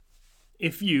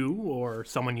If you or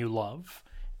someone you love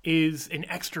is an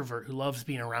extrovert who loves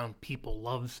being around people,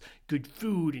 loves good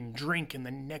food and drink and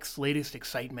the next latest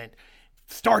excitement,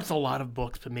 starts a lot of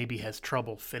books but maybe has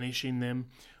trouble finishing them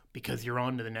because you're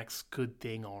on to the next good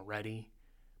thing already,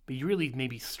 but you really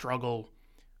maybe struggle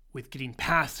with getting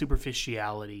past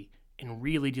superficiality and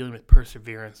really dealing with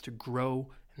perseverance to grow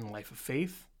in the life of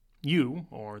faith, you,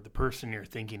 or the person you're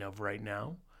thinking of right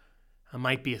now,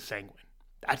 might be a sanguine.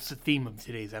 That's the theme of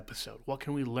today's episode. What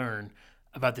can we learn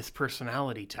about this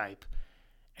personality type,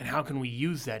 and how can we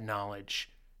use that knowledge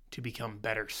to become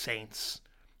better saints,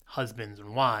 husbands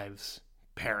and wives,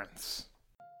 parents?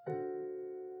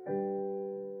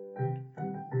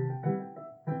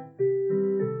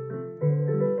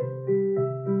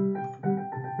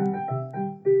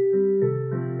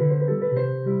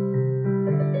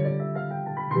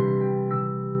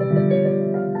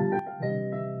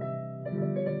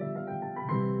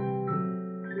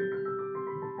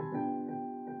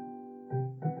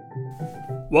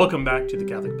 Welcome back to the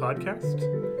Catholic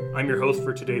Podcast. I'm your host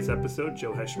for today's episode,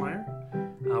 Joe Heschmeyer.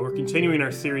 We're continuing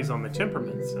our series on the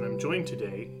temperaments, and I'm joined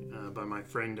today by my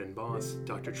friend and boss,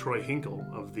 Dr. Troy Hinkle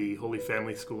of the Holy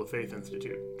Family School of Faith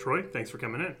Institute. Troy, thanks for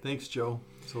coming in. Thanks, Joe.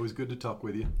 It's always good to talk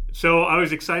with you. So I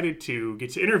was excited to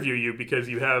get to interview you because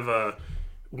you have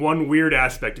one weird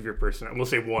aspect of your personality. We'll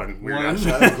say one weird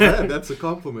aspect. I'm glad. That's a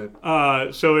compliment.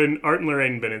 So in Art and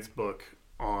Lorraine Bennett's book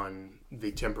on the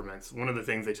temperaments, one of the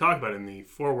things they talk about in the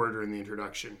foreword or in the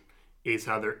introduction is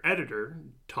how their editor,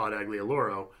 Todd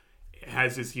Aglioloro,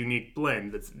 has this unique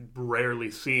blend that's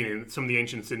rarely seen, and some of the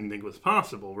ancients didn't think was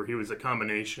possible, where he was a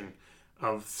combination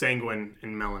of sanguine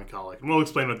and melancholic. And we'll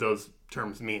explain what those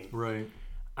terms mean. Right.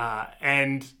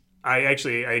 And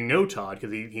I know Todd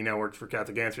because he now works for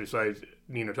Catholic Answers, so I was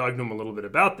talking to him a little bit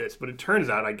about this, but it turns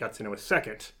out I got to know a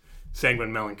second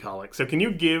sanguine melancholic. So can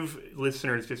you give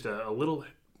listeners just a little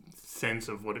sense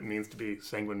of what it means to be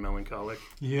sanguine melancholic?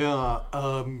 Yeah.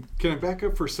 Can I back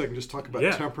up for a second? Just talk about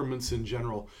temperaments in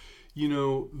general. You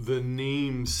know, the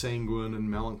names sanguine and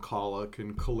melancholic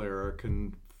and choleric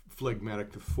and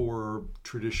phlegmatic, the four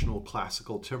traditional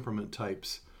classical temperament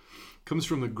types, comes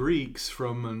from the Greeks,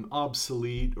 from an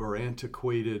obsolete or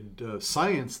antiquated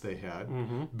science they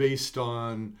had based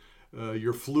on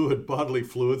your bodily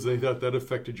fluids. They thought that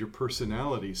affected your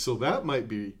personality. So that might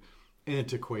be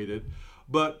antiquated.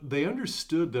 But they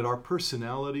understood that our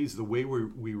personalities, the way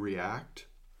we react,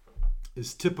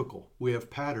 is typical. We have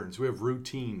patterns, we have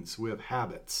routines, we have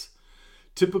habits,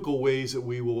 typical ways that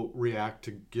we will react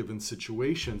to given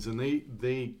situations. And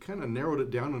they kind of narrowed it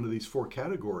down into these four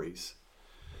categories.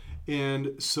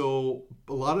 And so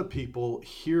a lot of people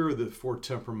hear the four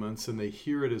temperaments and they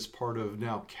hear it as part of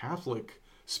now Catholic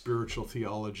spiritual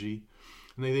theology.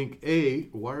 And they think, A,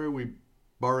 why are we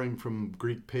borrowing from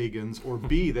Greek pagans? Or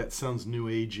B, that sounds new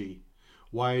agey.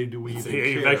 Why do we even care?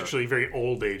 It's actually very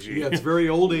old agey. Yeah, it's very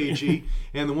old agey.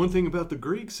 And the one thing about the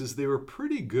Greeks is they were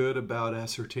pretty good about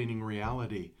ascertaining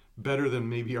reality, better than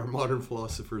maybe our modern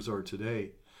philosophers are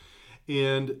today.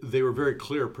 And they were very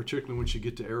clear, particularly once you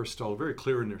get to Aristotle, very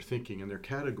clear in their thinking and their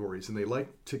categories. And they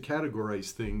liked to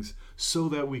categorize things so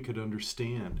that we could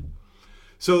understand.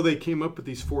 So they came up with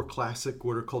these four classic,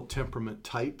 what are called temperament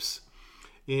types.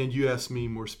 And you asked me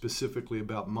more specifically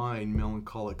about mine,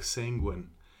 melancholic,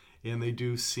 sanguine. And they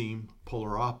do seem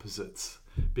polar opposites,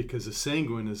 because a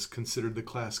sanguine is considered the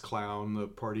class clown, the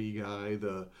party guy,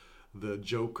 the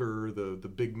joker, the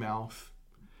big mouth,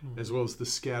 as well as the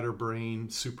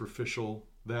scatterbrain, superficial,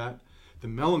 that. The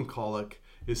melancholic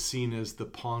is seen as the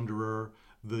ponderer,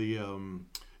 the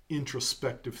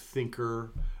introspective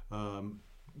thinker,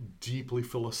 deeply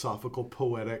philosophical,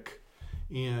 poetic,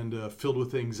 and filled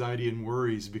with anxiety and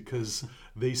worries because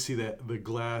they see that the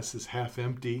glass is half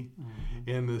empty,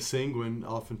 and the sanguine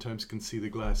oftentimes can see the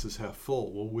glass is half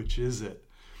full. Well, which is it?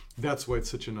 That's why it's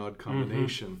such an odd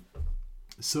combination.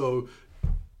 So,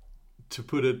 to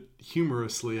put it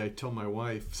humorously, I tell my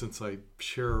wife, since I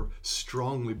share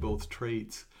strongly both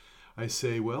traits, I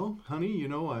say, well, honey,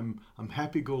 I'm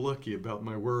happy-go-lucky about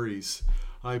my worries.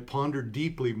 I ponder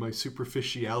deeply my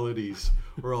superficialities,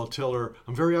 or I'll tell her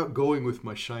I'm very outgoing with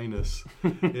my shyness.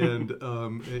 And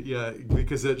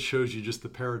because that shows you just the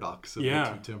paradox of the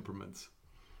two temperaments.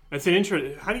 That's an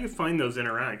interesting. How do you find those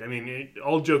interact? I mean,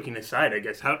 all joking aside, I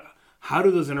guess, how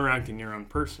do those interact in your own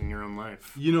person, your own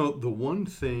life? The one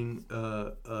thing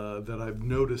that I've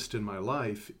noticed in my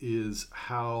life is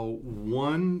how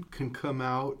one can come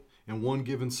out in one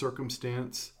given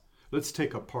circumstance. Let's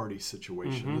take a party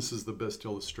situation. This is the best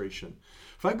illustration.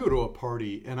 If I go to a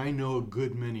party and I know a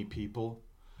good many people,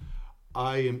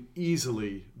 I am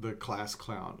easily the class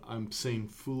clown. I'm saying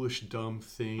foolish, dumb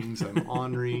things. I'm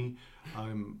ornery.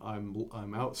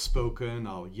 I'm outspoken.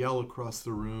 I'll yell across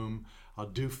the room. I'll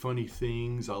do funny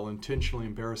things. I'll intentionally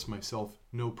embarrass myself.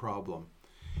 No problem.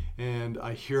 And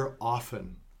I hear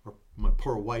often, or my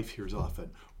poor wife hears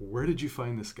often, where did you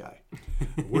find this guy?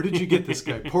 Where did you get this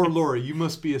guy? Poor Laura, you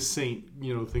must be a saint.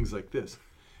 Things like this.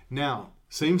 Now,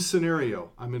 same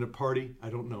scenario. I'm in a party. I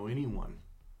don't know anyone.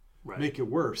 Right. Make it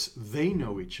worse. They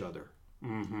know each other.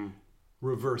 Mm-hmm.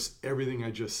 Reverse everything I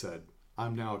just said.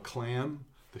 I'm now a clam.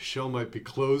 The shell might be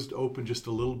closed, open just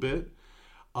a little bit.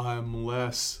 I'm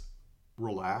less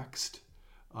relaxed.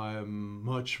 I'm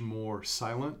much more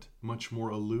silent, much more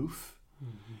aloof.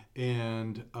 Mm-hmm.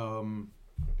 And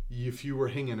if you were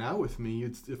hanging out with me,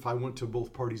 if I went to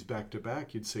both parties back to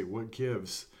back, you'd say, what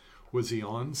gives? Was he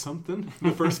on something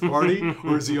the first party,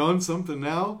 or is he on something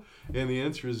now? And the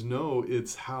answer is no.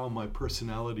 It's how my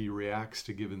personality reacts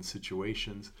to given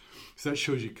situations. So that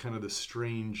shows you kind of the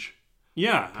strange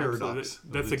paradox.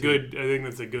 I think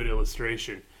that's a good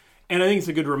illustration. And I think it's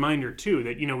a good reminder, too,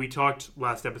 that, we talked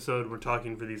last episode, we're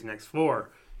talking for these next 4,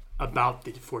 about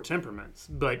the 4 temperaments.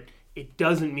 But it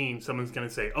doesn't mean someone's going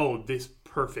to say, oh, this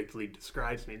perfectly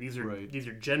describes me. These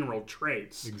are general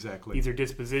traits. Exactly. These are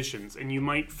dispositions. And you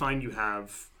might find you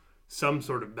have some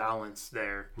sort of balance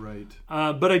there. Right.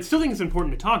 But I still think it's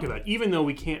important to talk about, even though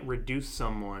we can't reduce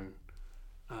someone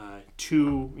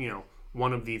to,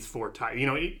 one of these 4 types.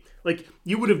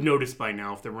 You would have noticed by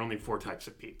now if there were only 4 types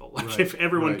of people. If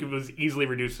everyone was easily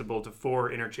reducible to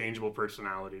 4 interchangeable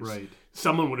personalities,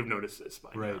 someone would have noticed this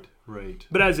by now. Right.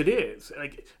 But as it is,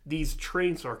 these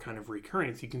traits are kind of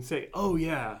recurring. So you can say, oh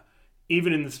yeah,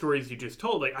 even in the stories you just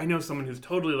told, I know someone who's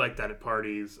totally like that at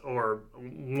parties, or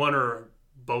one or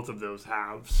both of those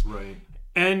halves. Right.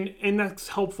 And that's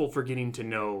helpful for getting to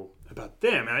know about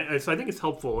them. So I think it's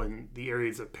helpful in the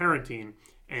areas of parenting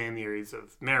and the areas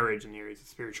of marriage and the areas of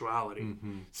spirituality.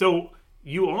 Mm-hmm. So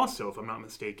you also, if I'm not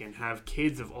mistaken, have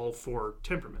kids of all 4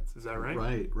 temperaments. Is that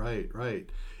right? Right.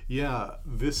 Yeah,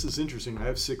 this is interesting. I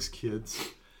have 6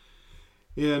 kids,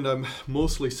 and I'm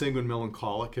mostly sanguine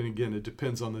melancholic. And again, it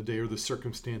depends on the day or the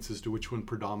circumstances to which one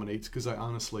predominates, because I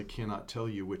honestly cannot tell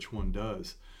you which one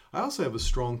does. I also have a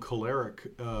strong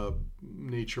choleric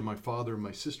nature. My father and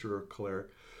my sister are choleric.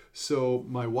 So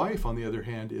my wife, on the other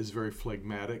hand, is very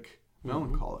phlegmatic,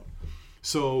 melancholic.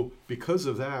 So because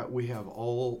of that, we have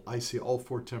I see all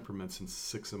 4 temperaments in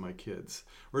 6 of my kids,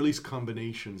 or at least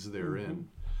combinations therein.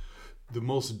 The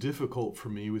most difficult for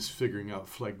me was figuring out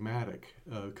phlegmatic,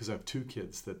 because I have 2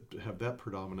 kids that have that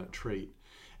predominant trait.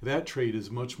 That trait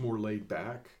is much more laid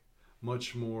back,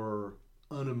 much more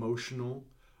unemotional,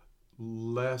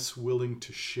 less willing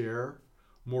to share,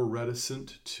 more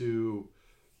reticent to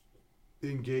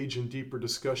engage in deeper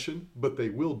discussion, but they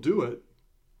will do it.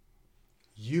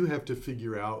 You have to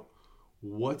figure out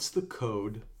what's the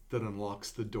code that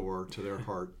unlocks the door to their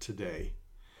heart today.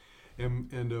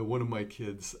 And one of my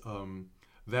kids,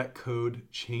 that code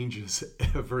changes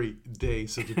every day.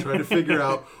 So to try to figure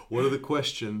out what are the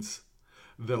questions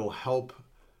that'll help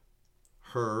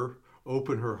her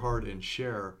open her heart and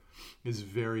share is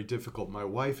very difficult. My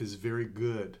wife is very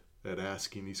good at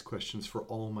asking these questions for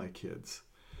all my kids.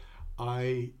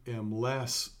 I am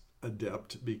less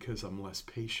adept because I'm less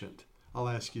patient. I'll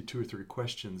ask you 2 or 3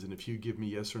 questions, and if you give me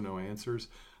yes or no answers,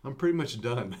 I'm pretty much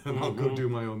done, and I'll go do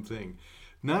my own thing.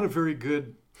 Not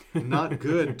good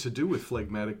to do with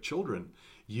phlegmatic children.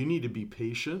 You need to be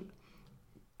patient,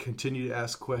 continue to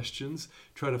ask questions,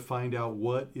 try to find out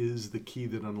what is the key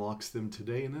that unlocks them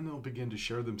today, and then they'll begin to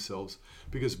share themselves.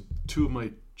 Because 2 of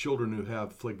my children who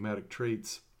have phlegmatic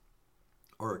traits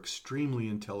are extremely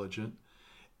intelligent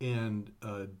and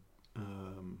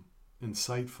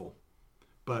insightful.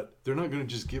 But they're not going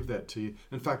to just give that to you.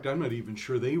 In fact, I'm not even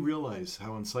sure they realize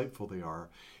how insightful they are.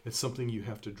 It's something you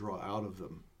have to draw out of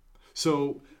them.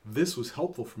 So this was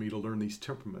helpful for me to learn these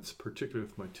temperaments, particularly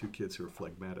with my 2 kids who are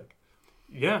phlegmatic.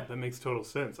 Yeah, that makes total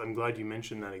sense. I'm glad you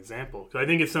mentioned that example. I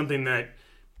think it's something that,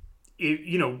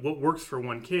 what works for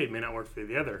one kid may not work for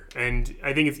the other. And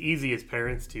I think it's easy as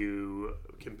parents to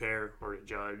compare or to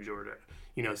judge or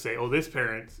to, say, oh, this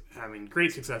parent's having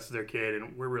great success with their kid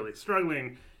and we're really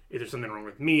struggling. Is there something wrong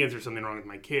with me? Is there something wrong with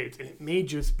my kids? And it may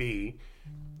just be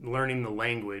learning the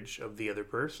language of the other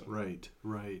person.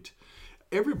 Right.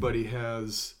 Everybody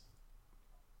has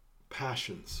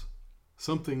passions,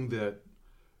 something that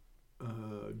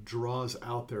draws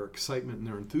out their excitement and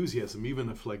their enthusiasm, even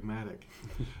a phlegmatic.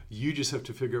 You just have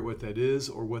to figure out what that is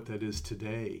or what that is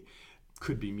today. It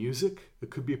could be music. It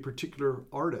could be a particular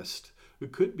artist.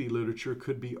 It could be literature. It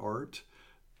could be art.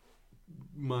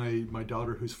 my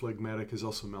daughter, who's phlegmatic, is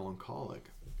also melancholic.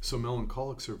 So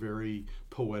melancholics are very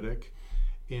poetic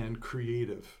and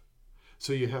creative.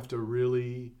 So you have to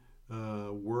really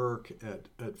work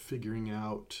at figuring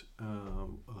out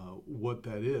what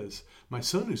that is. My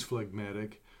son, who's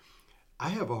phlegmatic, I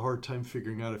have a hard time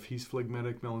figuring out if he's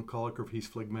phlegmatic melancholic or if he's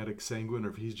phlegmatic sanguine or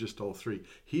if he's just all three.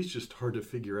 He's just hard to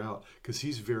figure out because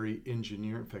he's very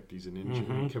engineer. In fact, he's an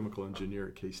engineer, chemical engineer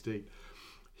at K-State.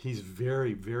 He's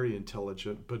very, very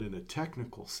intelligent, but in a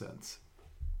technical sense.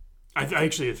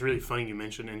 Actually, it's really funny you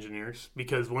mentioned engineers,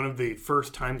 because one of the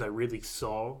first times I really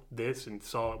saw this and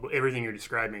saw everything you're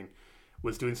describing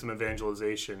was doing some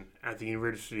evangelization at the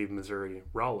University of Missouri,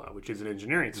 Rolla, which is an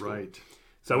engineering school. Right.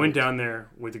 So I went down there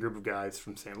with a group of guys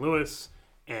from St. Louis,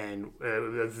 and I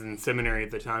was in seminary at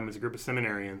the time. It was a group of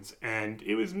seminarians, and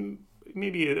it was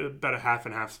maybe about a half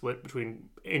and half split between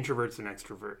introverts and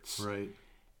extroverts. Right.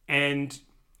 And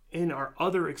in our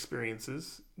other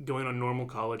experiences, going on normal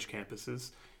college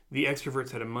campuses, the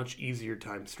extroverts had a much easier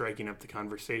time striking up the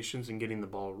conversations and getting the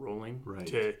ball rolling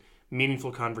to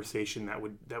meaningful conversation that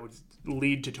would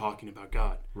lead to talking about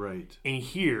God. Right. And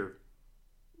here,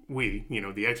 we,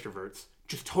 the extroverts,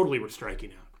 just totally were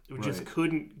striking out. We just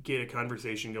couldn't get a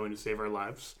conversation going to save our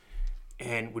lives,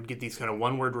 and would get these kind of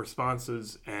one-word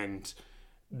responses, and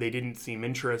they didn't seem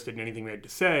interested in anything we had to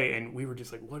say, and we were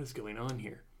just like, what is going on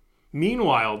here?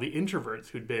 Meanwhile, the introverts,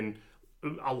 who'd been,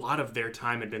 a lot of their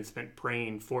time had been spent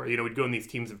praying for, we'd go in these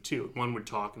teams of two. One would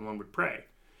talk and one would pray.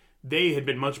 They had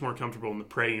been much more comfortable in the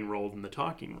praying role than the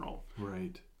talking role.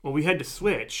 Right. Well, we had to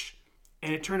switch,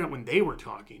 and it turned out when they were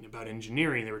talking about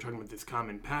engineering, they were talking about this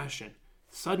common passion.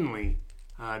 Suddenly,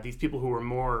 these people who were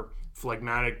more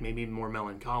phlegmatic, maybe more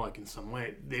melancholic in some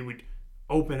way, they would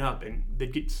open up and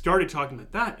they'd started talking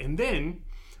about that. And then,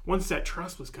 once that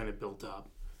trust was kind of built up,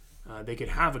 they could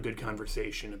have a good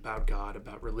conversation about God,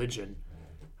 about religion.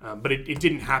 But it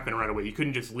didn't happen right away. You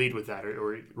couldn't just lead with that,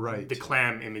 or the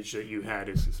clam image that you had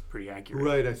is pretty accurate.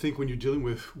 Right. I think when you're dealing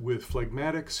with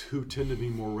phlegmatics who tend to be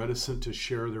more reticent to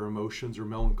share their emotions, or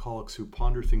melancholics who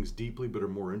ponder things deeply but are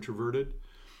more introverted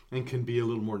and can be a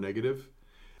little more negative,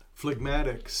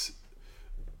 phlegmatics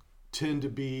tend to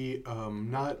be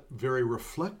not very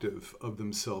reflective of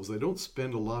themselves. They don't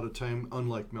spend a lot of time,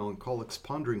 unlike melancholics,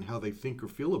 pondering how they think or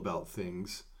feel about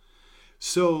things.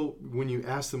 So when you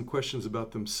ask them questions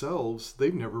about themselves,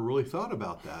 they've never really thought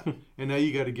about that. And now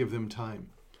you got to give them time.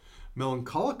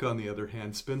 Melancholic, on the other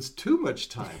hand, spends too much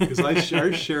time, because I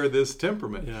share this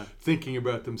temperament, thinking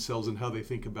about themselves and how they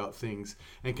think about things,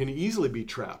 and can easily be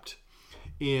trapped.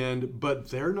 But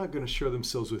they're not going to share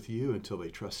themselves with you until they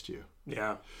trust you.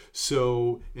 Yeah.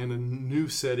 So in a new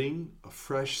setting, a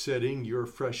fresh setting, you're a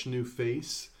fresh new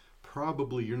face,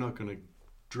 probably you're not going to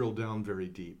drill down very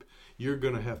deep. You're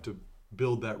going to have to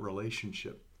build that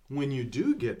relationship. When you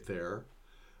do get there,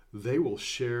 they will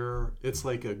share. It's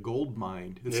like a gold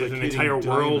mine. It's There's like an entire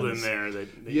world diamonds.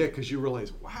 in there. Because you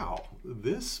realize, wow,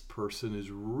 this person is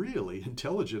really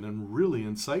intelligent and really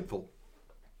insightful.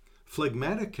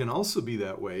 Phlegmatic can also be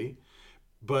that way,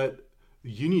 but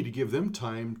you need to give them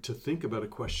time to think about a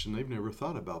question they've never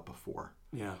thought about before.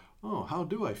 Yeah. Oh, how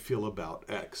do I feel about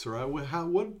X? Or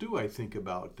what do I think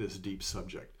about this deep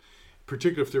subject?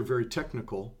 Particularly if they're very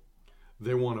technical,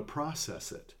 they want to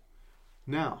process it.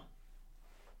 Now,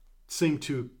 same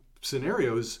two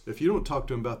scenarios, if you don't talk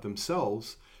to them about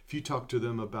themselves, if you talk to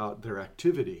them about their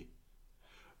activity,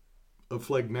 a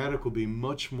phlegmatic will be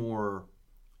much more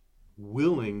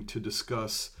willing to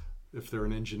discuss, if they're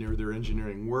an engineer, their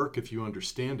engineering work, if you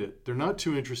understand it. They're not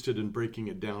too interested in breaking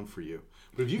it down for you.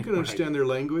 But if you can understand their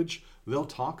language, they'll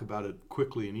talk about it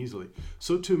quickly and easily.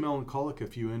 So too melancholic,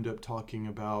 if you end up talking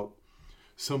about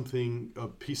something, a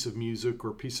piece of music or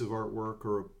a piece of artwork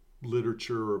or a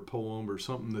literature or a poem or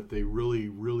something that they really,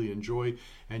 really enjoy,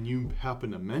 and you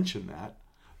happen to mention that,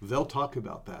 they'll talk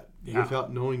about that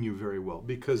without knowing you very well,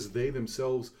 because they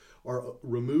themselves are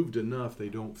removed enough they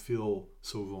don't feel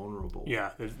so vulnerable.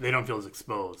 Yeah, they don't feel as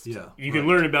exposed. Yeah, you can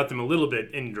learn about them a little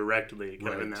bit indirectly,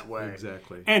 kind of in that way.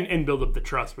 Exactly. And build up the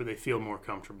trust where they feel more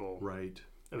comfortable. Right.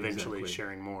 Eventually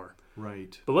sharing more.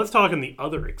 Right. But let's talk on the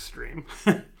other extreme,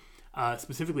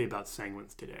 specifically about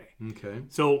sanguines today. Okay.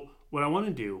 So what I want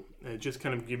to do, just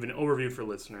kind of give an overview for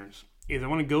listeners, is I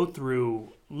want to go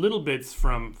through little bits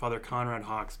from Father Conrad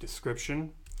Hawk's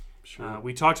description. Sure.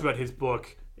 We talked about his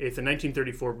book. It's a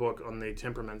 1934 book on the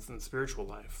temperaments and spiritual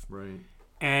life. Right.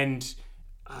 And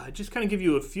just kind of give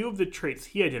you a few of the traits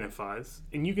he identifies.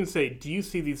 And you can say, do you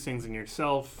see these things in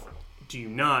yourself? Do you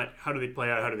not? How do they play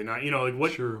out? How do they not?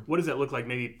 What does that look like,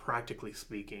 maybe practically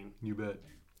speaking? You bet.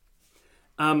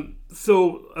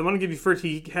 So I want to give you first,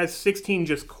 he has 16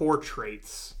 just core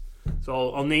traits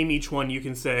So I'll name each one. You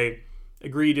can say,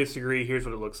 agree, disagree, here's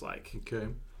what it looks like. Okay.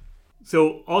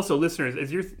 So also, listeners,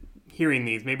 as you're hearing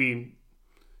these, maybe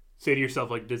say to yourself,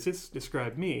 like, does this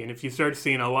describe me? And if you start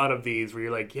seeing a lot of these where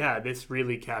you're like, yeah, this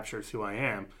really captures who I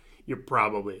am, you're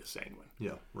probably a sanguine.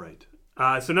 Yeah, right.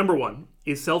 So number 1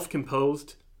 is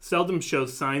self-composed, seldom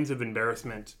shows signs of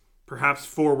embarrassment, perhaps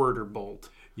forward or bold.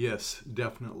 Yes,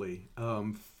 definitely.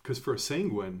 Because for a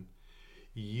sanguine,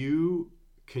 you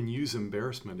can use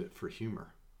embarrassment for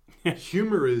humor.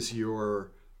 Humor is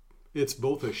it's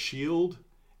both a shield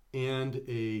and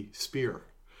a spear.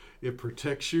 It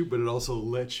protects you, but it also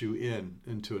lets you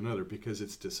into another because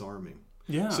it's disarming.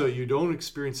 Yeah. So you don't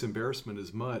experience embarrassment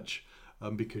as much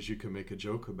because you can make a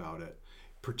joke about it.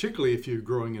 Particularly if you're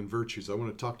growing in virtues. I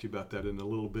want to talk to you about that in a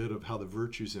little bit of how the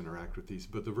virtues interact with these.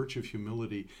 But the virtue of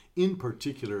humility in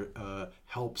particular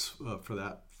helps for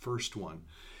that first one.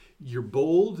 You're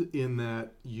bold in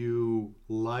that you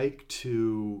like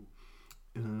to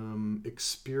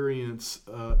experience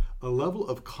a level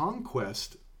of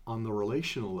conquest on the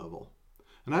relational level.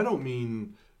 And I don't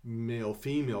mean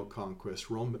male-female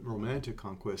conquest, romantic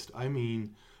conquest. I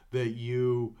mean that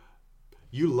you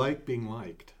like being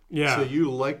liked. Yeah. So you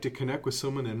like to connect with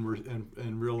someone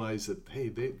and realize that, hey,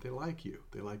 they like you.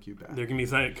 They like you back. There can be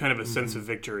kind of a sense of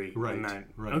victory in that.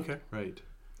 Right. Okay. Right.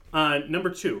 Number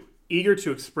 2, eager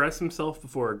to express himself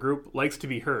before a group, likes to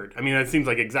be heard. I mean, that seems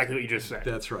like exactly what you just said.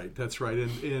 That's right.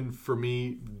 And for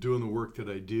me, doing the work that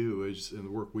I do, and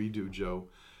the work we do, Joe,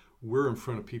 we're in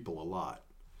front of people a lot.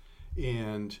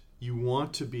 And you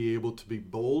want to be able to be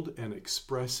bold and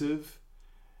expressive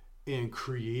and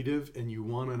creative, and you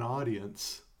want an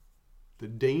audience. The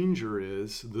danger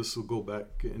is, this will go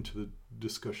back into the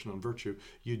discussion on virtue,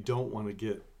 you don't want to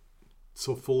get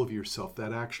so full of yourself.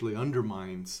 That actually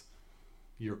undermines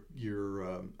your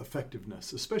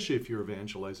effectiveness, especially if you're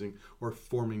evangelizing or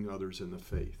forming others in the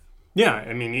faith. Yeah,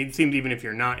 I mean, it seems even if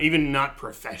you're not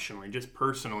professionally, just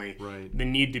personally, Right. the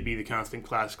need to be the constant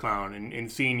class clown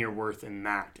and seeing your worth in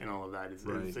that and all of that is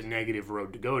a negative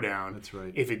road to go down. That's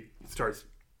right. If it starts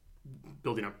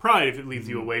building up pride, if it leads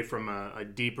you away from a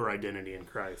deeper identity in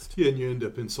Christ. Yeah, and you end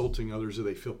up insulting others or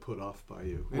they feel put off by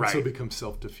you. And so Right. it becomes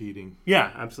self-defeating.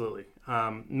 Yeah, absolutely.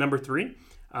 Number 3,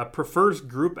 prefers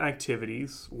group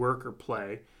activities, work or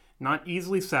play, not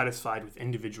easily satisfied with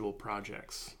individual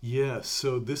projects. Yes,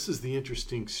 so this is the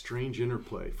interesting, strange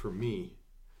interplay for me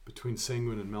between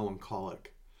sanguine and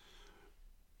melancholic.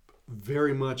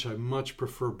 I much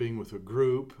prefer being with a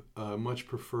group, much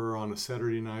prefer on a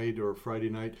Saturday night or a Friday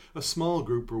night, a small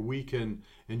group where we can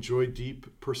enjoy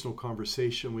deep personal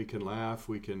conversation, we can laugh,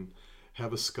 we can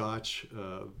have a scotch,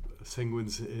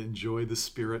 sanguines enjoy the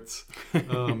spirits.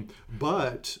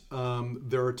 But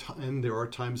there are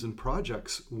times in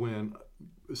projects when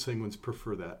sanguines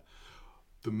prefer that.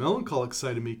 The melancholic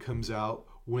side of me comes out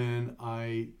when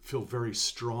I feel very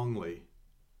strongly,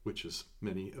 which is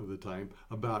many of the time,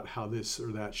 about how this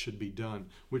or that should be done, in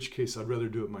which case I'd rather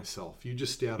do it myself. You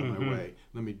just stay out of my way.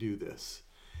 Let me do this.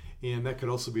 And that could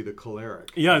also be the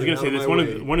choleric. Yeah, I was going to say that's one of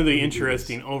the Let me do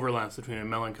interesting this. overlaps between a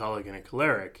melancholic and a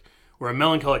choleric, where a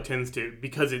melancholic tends to,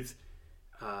 because it's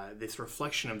this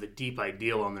reflection of the deep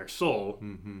ideal on their soul,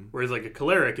 whereas like a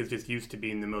choleric is just used to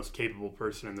being the most capable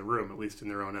person in the room, at least in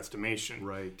their own estimation.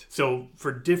 Right. So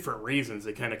for different reasons,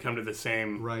 they kind of come to the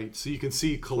same. Right. So you can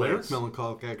see choleric, place.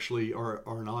 melancholic actually are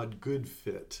an odd good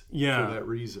fit Yeah. for that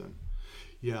reason.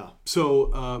 Yeah.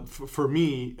 So for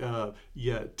me,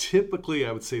 typically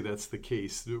I would say that's the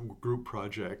case. The group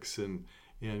projects and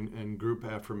group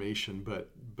affirmation,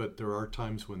 but there are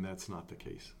times when that's not the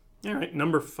case. All right,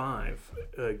 number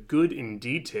 5, good in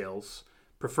details,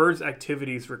 prefers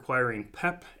activities requiring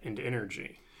pep and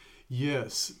energy.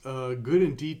 Yes, good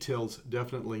in details,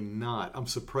 definitely not. I'm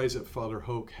surprised that Father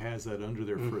Hoke has that under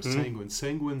there for a sanguine.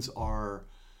 Sanguines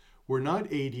we're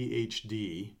not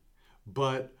ADHD,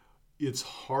 but it's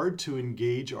hard to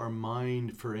engage our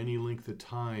mind for any length of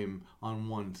time on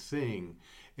one thing.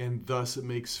 And thus it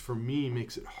makes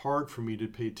it hard for me to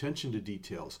pay attention to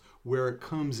details. Where it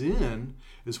comes in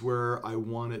is where I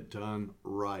want it done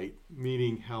right,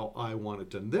 meaning how I want it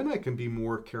done. Then I can be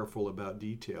more careful about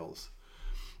details.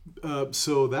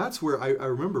 So that's where I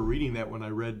remember reading that when I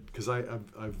read, because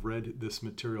I've read this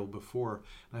material before,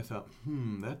 and I thought,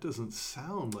 that doesn't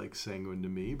sound like sanguine to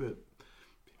me, but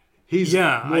he's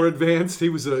more advanced. He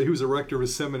was a rector of a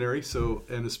seminary,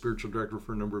 and a spiritual director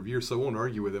for a number of years. So I won't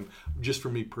argue with him. Just for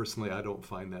me personally, I don't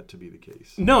find that to be the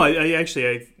case. No, I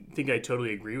think I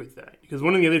totally agree with that, because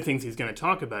one of the other things he's going to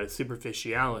talk about is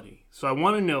superficiality. So I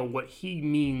want to know what he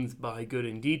means by good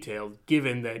in detail,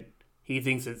 given that he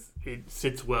thinks it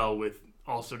sits well with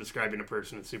also describing a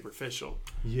person as superficial.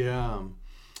 Yeah.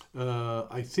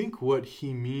 I think what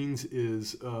he means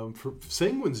is for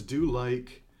sanguines do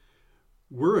like,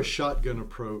 we're a shotgun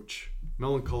approach.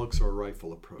 Melancholics are a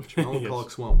rifle approach.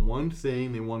 Melancholics want one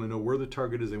thing. They want to know where the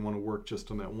target is. They want to work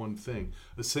just on that one thing.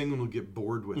 A sanguine will get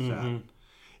bored with that.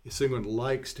 A sanguine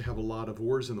likes to have a lot of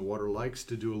oars in the water, likes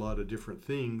to do a lot of different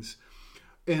things.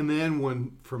 And then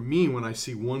when I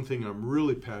see one thing I'm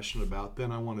really passionate about,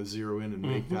 then I want to zero in and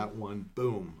make that one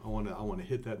boom. I want to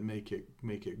hit that and make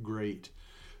it great.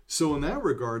 So in that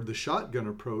regard, the shotgun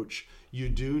approach, you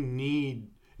do need,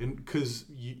 and because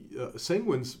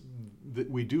sanguines,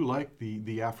 we do like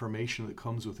the affirmation that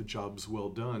comes with the job's well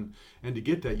done, and to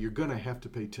get that, you're going to have to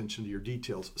pay attention to your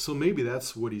details. So maybe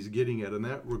that's what he's getting at. In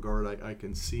that regard, I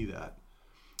can see that.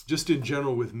 Just in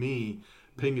general with me,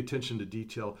 paying attention to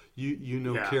detail.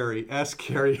 Carrie. Ask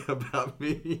Carrie about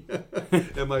me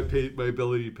and my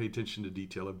ability to pay attention to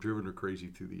detail. I've driven her crazy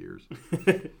through the years.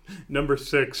 Number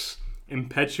 6,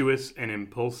 impetuous and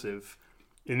impulsive.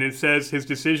 And it says his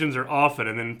decisions are often,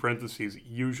 and then in parentheses,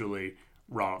 usually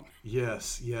wrong.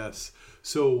 Yes.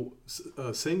 So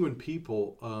sanguine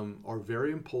people are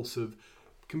very impulsive,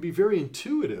 can be very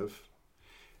intuitive,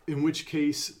 in which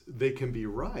case they can be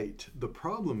right. The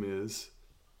problem is,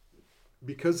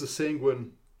 because the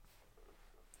sanguine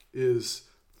is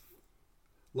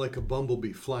like a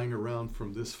bumblebee flying around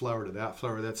from this flower to that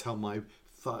flower, that's how my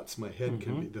thoughts, my head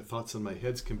can be. The thoughts in my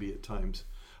heads can be at times.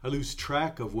 I lose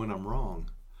track of when I'm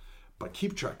wrong, but I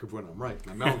keep track of when I'm right.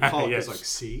 My melancholic is like,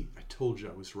 see, I told you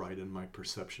I was right in my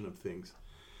perception of things.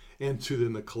 And to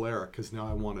then the choleric, because now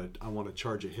I want to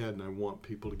charge ahead and I want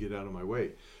people to get out of my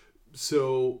way.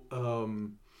 So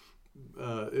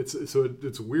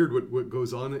it's weird what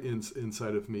goes on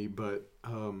inside of me, but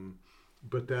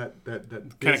that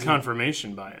kind of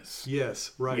confirmation bias.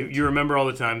 Yes, right. You remember all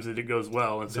the times that it goes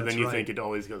well, and so That's then you right. think it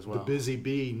always goes well. The busy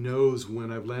bee knows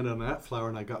when I've landed on that flower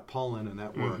and I got pollen and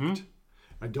that worked.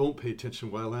 I don't pay attention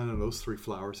when I landed on those 3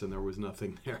 flowers and there was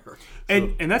nothing there.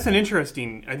 And that's an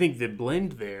interesting, I think, the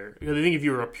blend there. Because I think if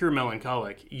you were a pure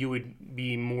melancholic, you would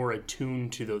be more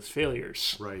attuned to those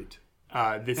failures. Right.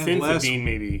 The sense of being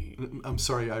maybe... I'm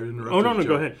sorry, I interrupted. Oh, no,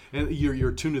 go ahead. And you're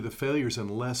attuned to the failures and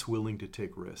less willing to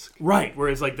take risk. Right,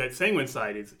 whereas like that sanguine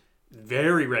side is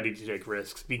very ready to take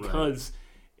risks because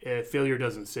failure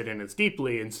doesn't sit in as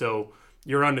deeply, and so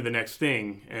you're on to the next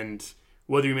thing, and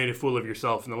whether you made a fool of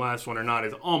yourself in the last one or not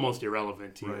is almost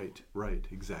irrelevant to you. Right,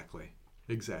 exactly.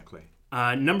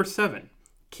 Number 7,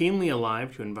 keenly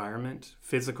alive to environment,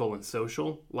 physical and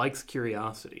social, likes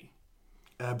curiosity.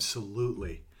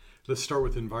 Absolutely. Let's start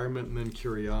with environment and then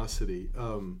curiosity.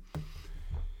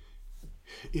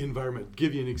 Environment.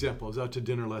 Give you an example. I was out to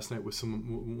dinner last night with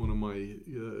one of my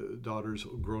daughters,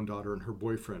 grown daughter, and her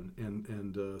boyfriend,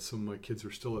 and some of my kids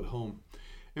are still at home.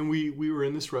 And we were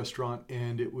in this restaurant,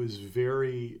 and it was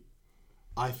very,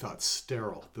 I thought,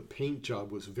 sterile. The paint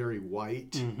job was very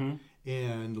white,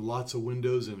 and lots of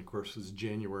windows, and of course it was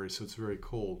January, so it's very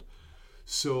cold.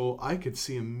 So I could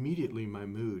see immediately my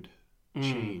mood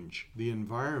change. The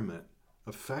environment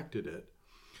affected it.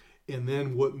 And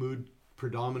then what mood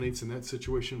predominates in that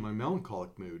situation? My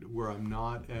melancholic mood, where I'm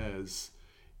not as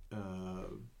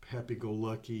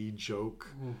happy-go-lucky, joke,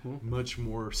 much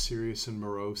more serious and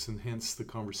morose, and hence the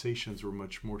conversations were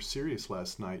much more serious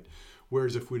last night.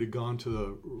 Whereas if we'd have gone to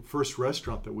the first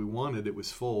restaurant that we wanted, it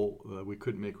was full, we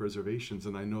couldn't make reservations,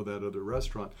 and I know that other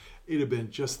restaurant, it'd have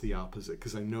been just the opposite,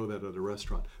 because I know that other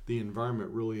restaurant. The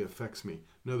environment really affects me.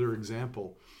 Another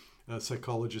example,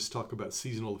 psychologists talk about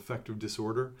seasonal affective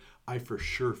disorder. I for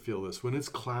sure feel this. When it's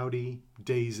cloudy,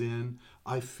 days in,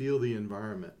 I feel the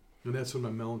environment. And that's when my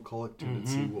melancholic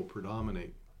tendency will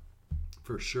predominate,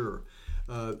 for sure.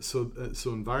 So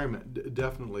environment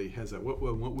definitely has that. What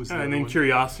was that? And then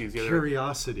curiosity is the other.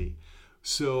 Curiosity.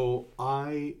 So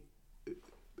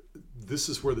this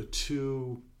is where the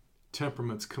 2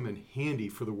 temperaments come in handy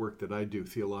for the work that I do,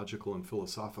 theological and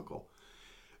philosophical.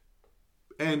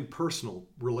 And personal,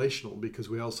 relational, because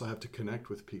we also have to connect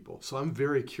with people. So I'm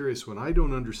very curious. When I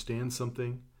don't understand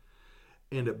something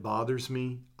and it bothers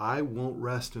me, I won't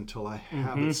rest until I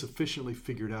have it sufficiently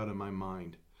figured out in my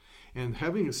mind. And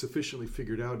having it sufficiently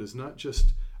figured out is not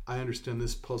just, I understand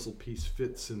this puzzle piece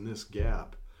fits in this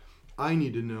gap. I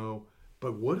need to know,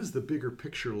 but what does the bigger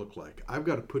picture look like? I've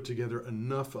got to put together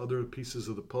enough other pieces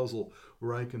of the puzzle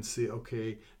where I can see,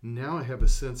 okay, now I have a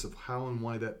sense of how and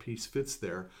why that piece fits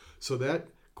there. So that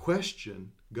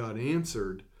question got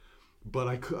answered, but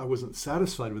I wasn't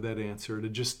satisfied with that answer.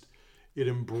 It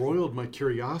embroiled my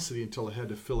curiosity until I had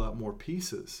to fill out more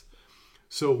pieces.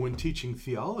 So when teaching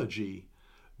theology,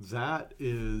 that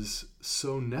is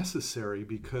so necessary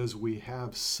because we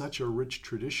have such a rich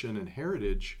tradition and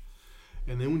heritage.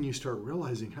 And then when you start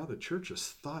realizing how the church has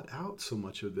thought out so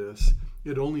much of this,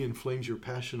 it only inflames your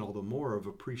passion all the more of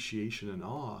appreciation and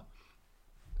awe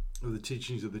of the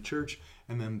teachings of the church.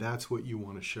 And then that's what you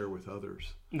want to share with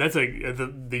others. That's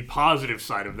the positive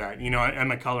side of that.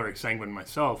 I'm a choleric sanguine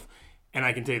myself, and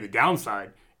I can tell you the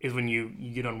downside is when you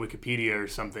get on Wikipedia or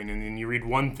something and then you read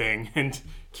one thing and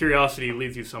curiosity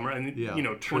leads you somewhere,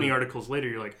 and 20 articles later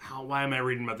you're like, why am I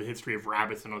reading about the history of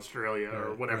rabbits in Australia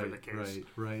or whatever the case.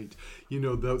 Right.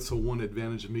 That's the one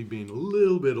advantage of me being a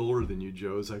little bit older than you,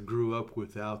 Joe, is I grew up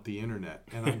without the internet,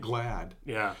 and I'm glad.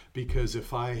 Yeah. Because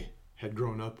if I had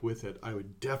grown up with it, I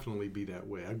would definitely be that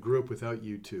way. I grew up without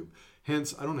YouTube.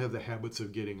 Hence, I don't have the habits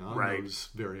of getting on those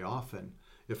very often.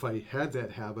 If I had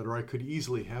that habit, or I could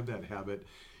easily have that habit,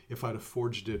 if I'd have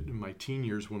forged it in my teen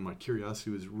years when my curiosity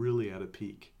was really at a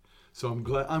peak. So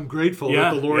I'm grateful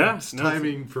that the Lord's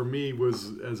timing for me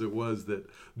was as it was, that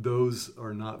those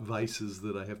are not vices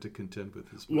that I have to contend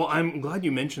with as much. Well, I'm glad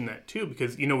you mentioned that too,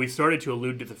 because, we started to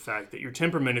allude to the fact that your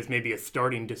temperament is maybe a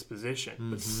starting disposition,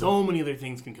 but so many other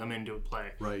things can come into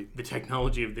play. Right. The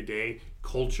technology of the day,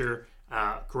 culture,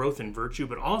 growth in virtue,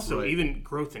 but also even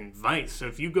growth in vice. So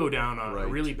if you go down a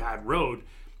really bad road,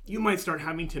 you might start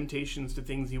having temptations to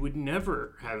things you would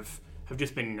never have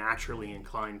just been naturally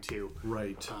inclined to.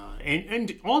 Right.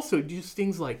 And also just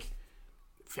things like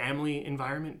family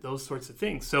environment, those sorts of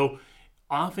things. So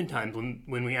oftentimes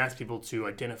when we ask people to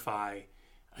identify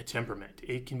a temperament,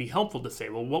 it can be helpful to say,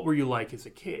 well, what were you like as a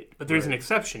kid? But there's an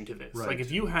exception to this. Right. Like if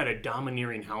you had a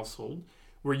domineering household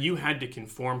where you had to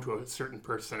conform to a certain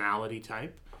personality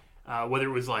type, whether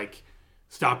it was like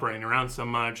stop running around so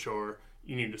much, or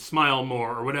you need to smile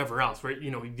more, or whatever else, right?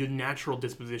 The natural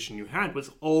disposition you had was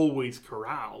always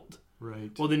corralled. Right.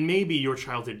 Well, then maybe your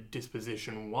childhood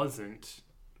disposition wasn't,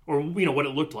 or what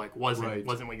it looked like wasn't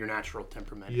what your natural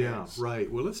temperament is. Yeah, right.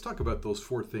 Well, let's talk about those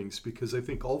four things, because I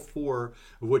think all four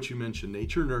of what you mentioned,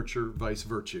 nature, nurture, vice,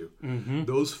 virtue,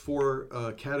 those four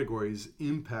categories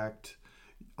impact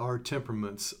our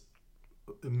temperaments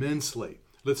immensely.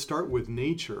 Let's start with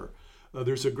nature.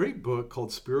 There's a great book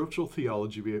called Spiritual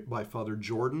Theology by Father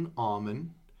Jordan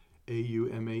Aumann,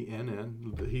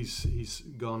 Aumann. He's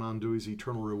gone on to his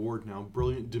eternal reward now.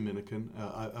 Brilliant Dominican.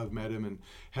 I've met him and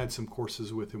had some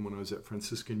courses with him when I was at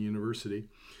Franciscan University.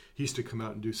 He used to come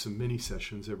out and do some mini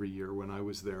sessions every year when I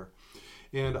was there.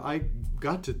 And I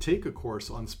got to take a course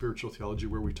on spiritual theology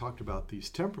where we talked about these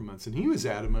temperaments. And he was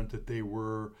adamant that they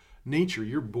were nature.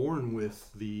 You're born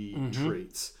with the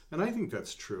traits. And I think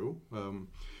that's true.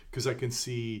 Because I can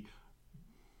see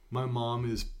my mom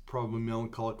is probably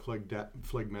melancholic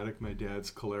phlegmatic. My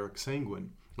dad's choleric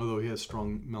sanguine, although he has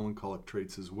strong melancholic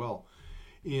traits as well.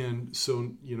 And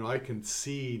so, I can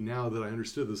see now that I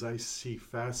understood this, I see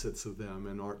facets of them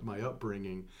and my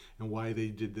upbringing and why they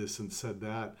did this and said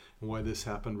that and why this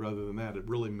happened rather than that. It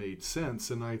really made sense.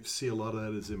 And I see a lot of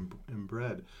that as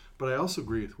inbred. But I also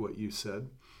agree with what you said,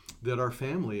 that our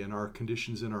family and our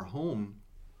conditions in our home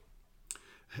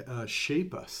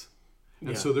shape us,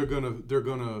 and so they're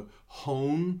gonna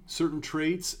hone certain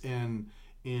traits and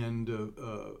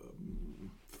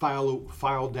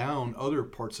file down other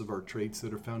parts of our traits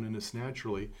that are found in us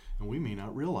naturally, and we may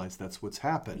not realize that's what's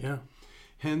happened. Yeah.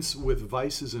 Hence, with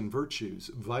vices and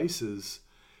virtues, vices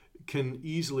can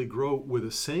easily grow with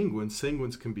a sanguine.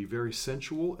 Sanguines can be very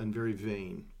sensual and very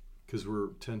vain because we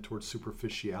tend towards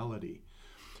superficiality.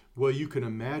 Well, you can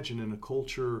imagine in a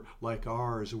culture like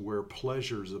ours where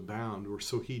pleasures abound, we're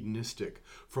so hedonistic,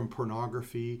 from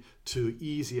pornography to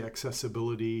easy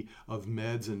accessibility of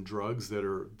meds and drugs that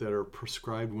are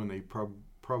prescribed when they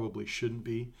probably shouldn't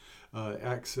be,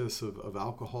 access of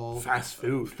alcohol, fast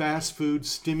food,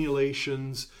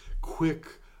 stimulations, quick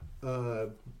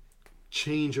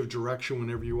change of direction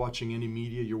whenever you're watching any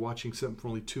media. You're watching something for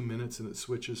only 2 minutes and it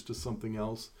switches to something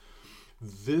else.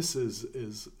 This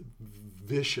is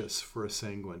vicious for a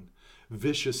sanguine.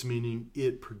 Vicious meaning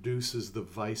it produces the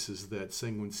vices that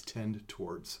sanguines tend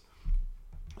towards.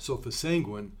 So if a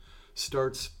sanguine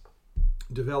starts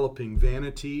developing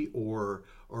vanity or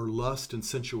lust and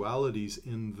sensualities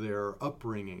in their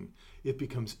upbringing, it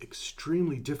becomes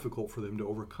extremely difficult for them to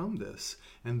overcome this.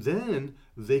 And then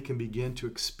they can begin to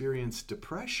experience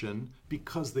depression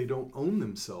because they don't own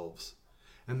themselves.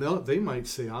 And they might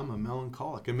say, I'm a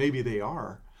melancholic, and maybe they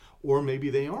are, or maybe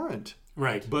they aren't.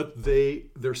 Right. But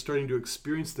they're starting to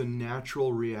experience the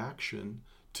natural reaction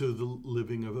to the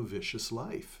living of a vicious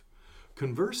life.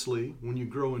 Conversely, when you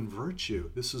grow in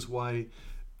virtue, this is why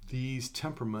these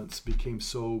temperaments became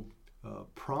so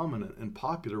prominent and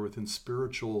popular within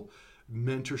spiritual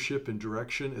mentorship and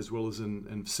direction, as well as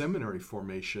in seminary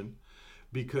formation.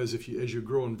 Because as you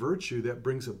grow in virtue, that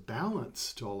brings a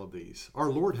balance to all of these.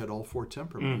 Our Lord had all 4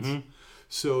 temperaments.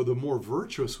 So the more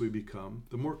virtuous we become,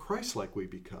 the more Christ-like we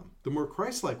become. The more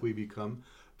Christ-like we become,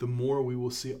 the more we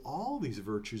will see all these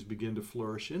virtues begin to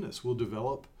flourish in us. We'll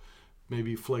develop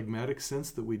maybe phlegmatic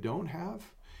sense that we don't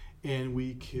have, and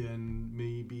we can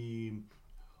maybe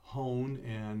hone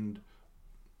and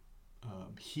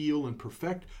heal and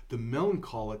perfect the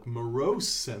melancholic, morose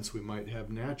sense we might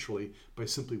have naturally by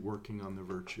simply working on the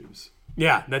virtues.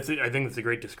 Yeah, I think that's a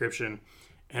great description.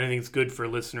 And I think it's good for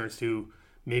listeners who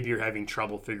maybe are having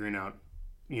trouble figuring out,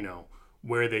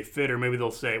 where they fit, or maybe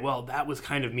they'll say, well, that was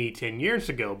kind of me 10 years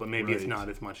ago, but maybe it's not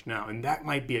as much now. And that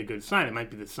might be a good sign. It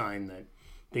might be the sign that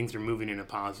things are moving in a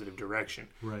positive direction.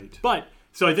 Right. But,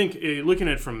 so I think looking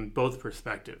at it from both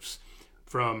perspectives,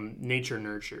 from nature,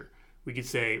 nurture, we could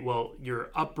say, well, your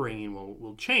upbringing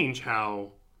will change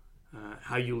how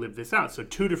you live this out. So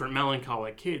 2 different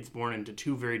melancholic kids born into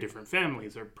 2 very different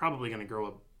families are probably going to grow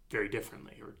up very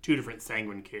differently, or 2 different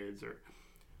sanguine kids. Or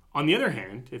on the other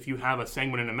hand, if you have a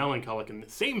sanguine and a melancholic in the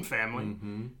same family,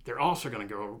 they're also going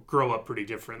to grow up pretty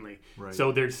differently. Right.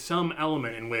 So there's some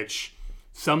element in which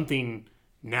something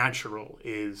natural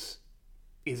is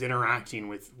interacting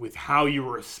with how you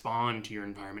respond to your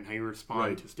environment, how you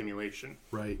respond to stimulation.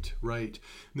 Right. And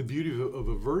the beauty of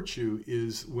a virtue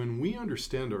is when we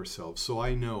understand ourselves. So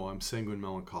I know I'm sanguine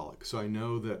melancholic. So I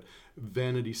know that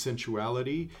vanity,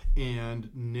 sensuality, and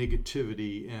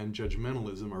negativity and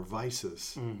judgmentalism are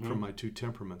vices from my 2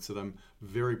 temperaments that I'm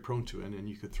very prone to. And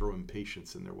you could throw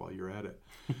impatience in there while you're at it.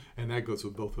 And that goes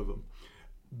with both of them.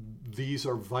 These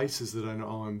are vices that I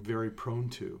know I'm very prone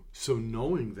to. So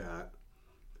knowing that,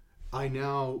 I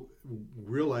now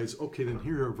realize, okay, then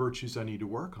here are virtues I need to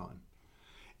work on.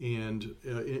 And,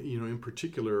 in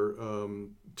particular,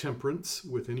 temperance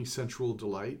with any sensual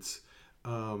delights,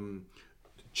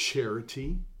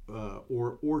 charity,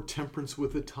 or temperance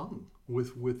with the tongue,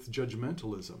 with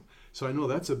judgmentalism. So I know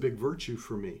that's a big virtue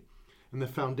for me. And the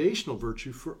foundational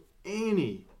virtue for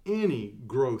any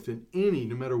growth in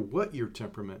no matter what your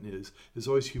temperament is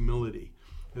always humility.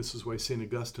 This is why St.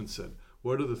 Augustine said,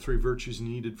 what are the 3 virtues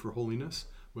needed for holiness?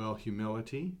 Well,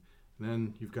 humility.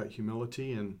 Then you've got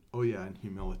humility and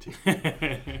humility.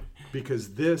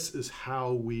 Because this is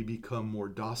how we become more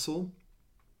docile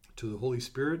to the Holy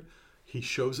Spirit. He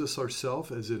shows us ourselves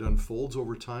as it unfolds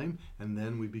over time, and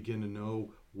then we begin to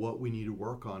know what we need to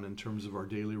work on in terms of our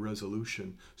daily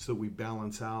resolution so that we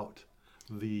balance out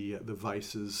the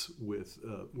vices with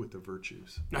the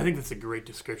virtues. I think that's a great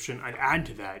description. I'd add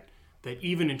to that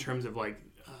even in terms of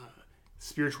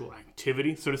spiritual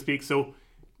activity, so to speak. So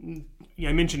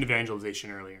I mentioned evangelization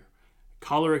earlier.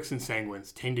 Cholerics and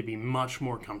sanguines tend to be much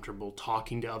more comfortable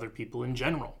talking to other people in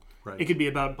general. Right. It could be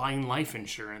about buying life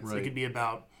insurance. Right. It could be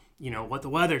about, what the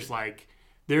weather's like.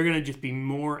 They're going to just be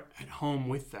more at home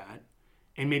with that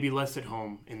and maybe less at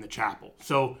home in the chapel.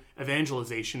 So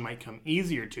evangelization might come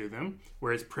easier to them,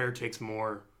 whereas prayer takes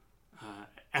more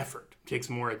effort,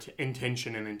 takes more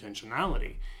intention and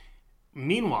intentionality.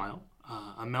 Meanwhile,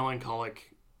 a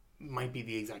melancholic might be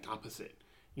the exact opposite.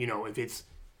 If it's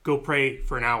go pray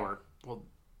for an hour, well,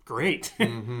 great. A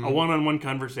one-on-one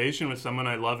conversation with someone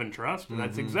I love and trust,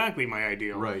 that's exactly my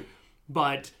ideal. Right.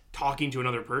 But talking to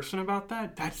another person about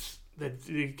that's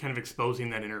kind of exposing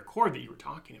that inner core that you were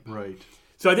talking about. Right.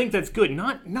 So I think that's good.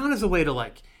 Not as a way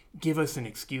to give us an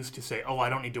excuse to say, oh, I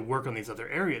don't need to work on these other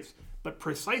areas, but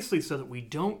precisely so that we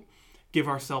don't give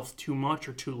ourselves too much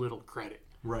or too little credit.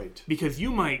 Right. Because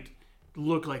you might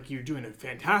look like you're doing a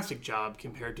fantastic job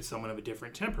compared to someone of a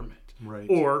different temperament. Right.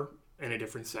 Or in a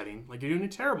different setting, like you're doing a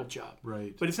terrible job.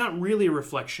 Right. But it's not really a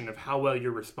reflection of how well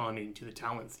you're responding to the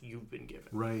talents you've been given.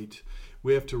 Right.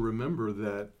 We have to remember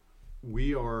that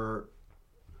we are,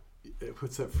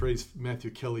 what's that phrase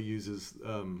Matthew Kelly uses?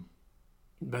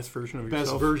 Best version of yourself.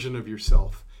 Best version of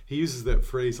yourself. He uses that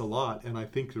phrase a lot, and I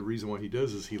think the reason why he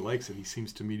does is he likes it. He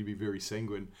seems to me to be very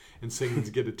sanguine, and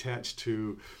sanguines get attached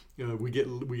to, we get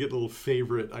little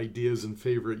favorite ideas and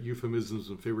favorite euphemisms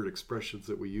and favorite expressions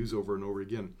that we use over and over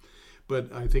again.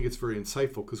 But I think it's very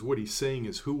insightful because what he's saying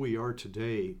is who we are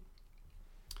today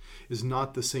is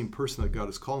not the same person that God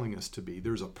is calling us to be.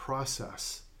 There's a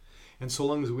process. And so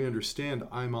long as we understand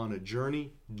I'm on a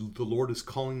journey, the Lord is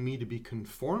calling me to be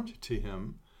conformed to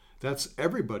him. That's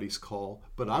everybody's call,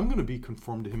 but I'm going to be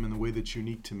conformed to him in the way that's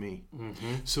unique to me.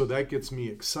 Mm-hmm. So that gets me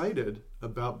excited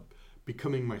about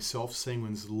becoming myself.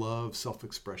 Sanguines love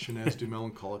self-expression, as do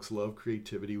melancholics love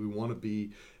creativity. We want to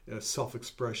be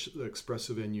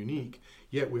self-expressive and unique.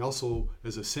 Yet we also,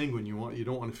 as a sanguine, you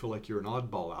don't want to feel like you're an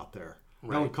oddball out there.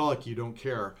 Right. Melancholic, you don't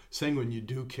care. Sanguine, you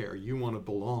do care. You want to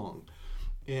belong.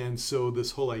 And so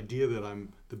this whole idea that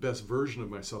I'm the best version of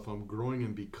myself, I'm growing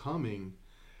and becoming,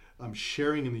 I'm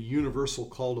sharing in the universal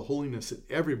call to holiness that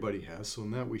everybody has. So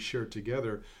in that we share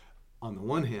together on the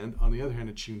one hand. On the other hand,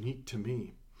 it's unique to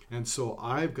me. And so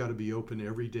I've got to be open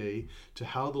every day to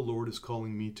how the Lord is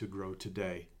calling me to grow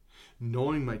today.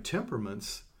 Knowing my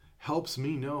temperaments helps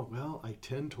me know, well, I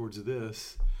tend towards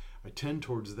this, I tend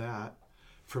towards that.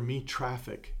 For me,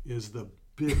 traffic is the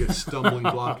biggest stumbling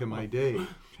block in my day.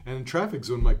 And in traffic's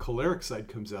when my choleric side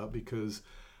comes out, because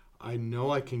I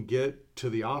know I can get to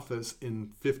the office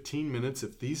in 15 minutes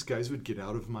if these guys would get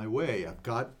out of my way. I've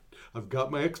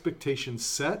got my expectations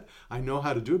set. I know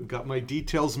how to do it. I've got my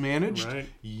details managed. Right.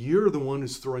 You're the one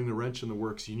who's throwing the wrench in the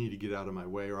works. You need to get out of my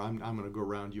way, or I'm going to go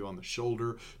around you on the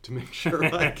shoulder to make sure.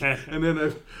 And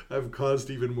then I've caused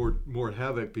even more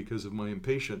havoc because of my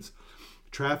impatience.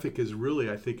 Traffic is really,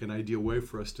 I think, an ideal way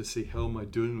for us to see how am I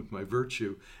doing with my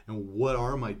virtue and what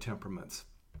are my temperaments.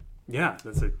 Yeah,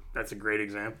 that's a great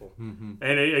example. Mm-hmm.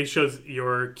 And it shows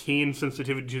your keen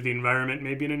sensitivity to the environment,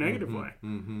 maybe in a negative way.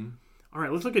 Mm-hmm. All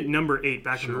right, let's look at number 8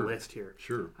 back on the list here.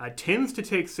 Sure. Tends to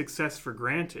take success for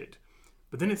granted,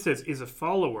 but then it says, is a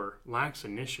follower, lacks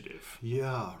initiative.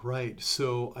 Yeah, right.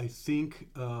 So I think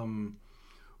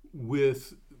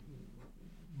with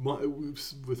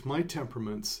my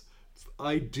temperaments,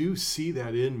 I do see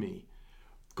that in me.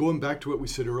 Going back to what we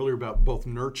said earlier about both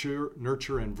nurture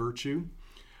and virtue.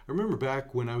 I remember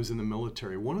back when I was in the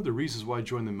military, one of the reasons why I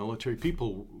joined the military,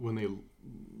 people, when they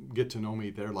get to know me,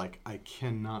 they're like, I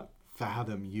cannot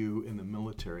fathom you in the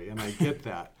military. And I get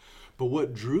that. But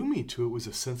what drew me to it was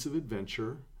a sense of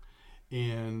adventure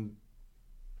and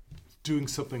doing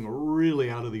something really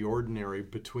out of the ordinary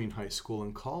between high school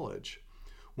and college.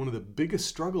 One of the biggest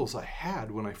struggles I had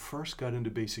when I first got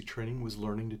into basic training was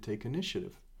learning to take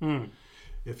initiative.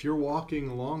 If you're walking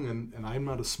along, and I'm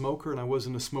not a smoker, and I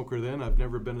wasn't a smoker then, I've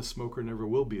never been a smoker, never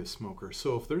will be a smoker.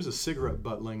 So if there's a cigarette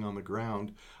butt laying on the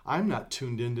ground, I'm not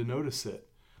tuned in to notice it.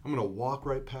 I'm going to walk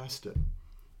right past it.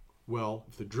 Well,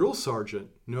 if the drill sergeant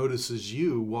notices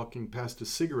you walking past a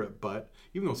cigarette butt,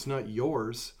 even though it's not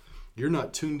yours, you're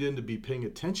not tuned in to be paying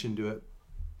attention to it,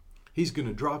 he's going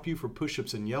to drop you for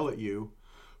push-ups and yell at you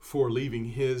for leaving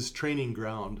his training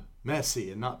ground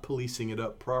messy and not policing it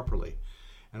up properly.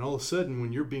 And all of a sudden,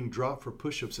 when you're being dropped for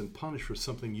push-ups and punished for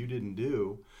something you didn't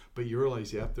do, but you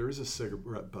realize, yep, there is a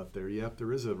cigarette butt there. Yep,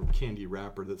 there is a candy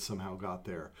wrapper that somehow got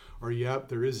there. Or, yep,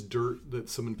 there is dirt that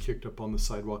someone kicked up on the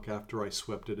sidewalk after I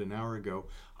swept it an hour ago.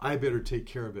 I better take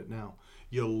care of it now.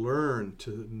 You learn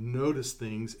to notice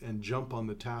things and jump on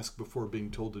the task before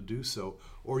being told to do so,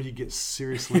 or you get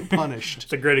seriously punished.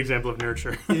 It's a great example of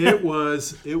nurture. It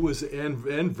was, and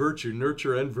virtue,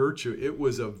 nurture and virtue. It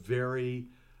was a very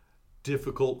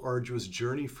difficult, arduous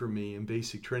journey for me in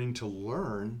basic training to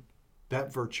learn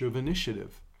that virtue of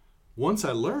initiative. Once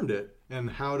I learned it, and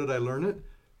how did I learn it?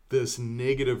 This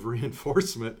negative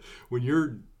reinforcement, when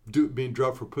you're being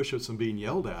dropped for push-ups and being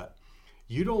yelled at,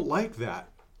 you don't like that.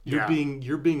 You're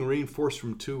being reinforced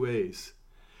from two ways: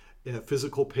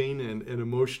 physical pain and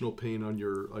emotional pain on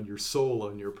your soul,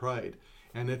 on your pride.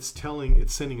 And it's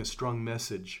sending a strong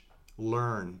message: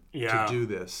 learn to do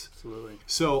this. Absolutely.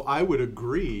 So I would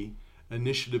agree,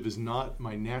 initiative is not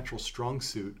my natural strong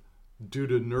suit. Due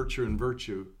to nurture and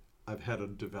virtue, I've had to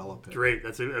develop it. Great.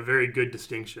 That's a very good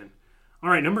distinction. All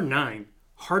right, number 9,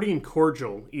 hearty and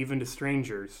cordial, even to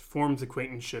strangers, forms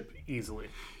acquaintanceship easily.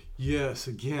 Yes,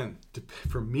 again,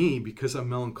 for me, because I'm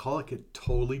melancholic, it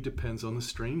totally depends on the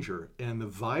stranger and the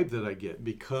vibe that I get.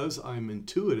 Because I'm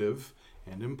intuitive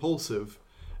and impulsive,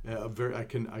 I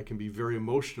can be very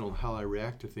emotional in how I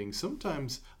react to things.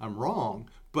 Sometimes I'm wrong,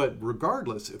 but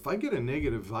regardless, if I get a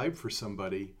negative vibe for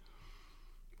somebody,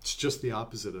 it's just the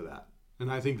opposite of that.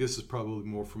 And I think this is probably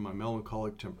more from my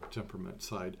melancholic temperament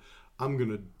side. I'm going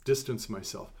to distance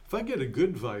myself. If I get a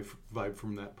good vibe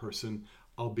from that person,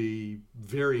 I'll be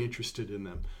very interested in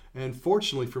them. And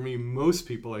fortunately for me, most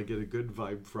people I get a good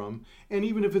vibe from. And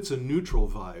even if it's a neutral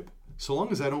vibe, so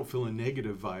long as I don't feel a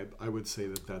negative vibe, I would say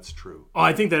that that's true. Oh,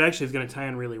 I think that actually is going to tie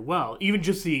in really well. Even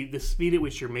just the speed at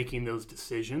which you're making those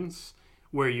decisions,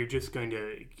 where you're just going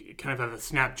to kind of have a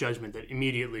snap judgment that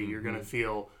immediately you're going to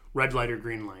feel red light or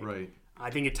green light. Right.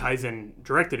 I think it ties in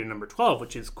directly to number 12,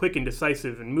 which is quick and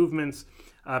decisive in movements,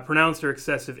 pronounced or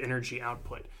excessive energy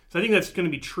output. So I think that's going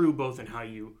to be true both in how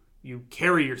you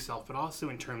carry yourself, but also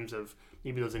in terms of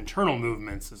maybe those internal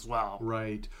movements as well.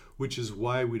 Right, which is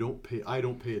why I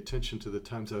don't pay attention to the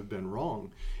times I've been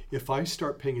wrong. If I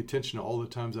start paying attention to all the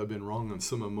times I've been wrong on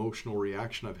some emotional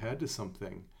reaction I've had to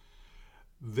something,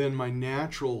 then my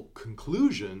natural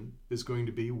conclusion is going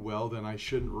to be, well, then I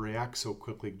shouldn't react so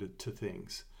quickly to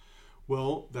things.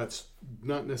 Well, that's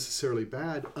not necessarily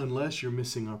bad unless you're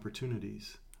missing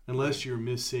opportunities, unless you're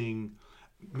missing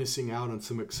out on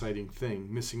some exciting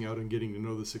thing, missing out on getting to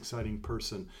know this exciting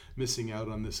person, missing out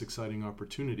on this exciting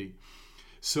opportunity.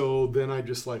 So then I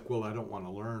just like, well, I don't want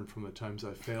to learn from the times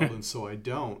I failed, and so I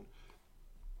don't,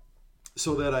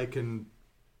 so that I can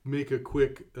make a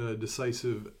quick,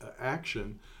 decisive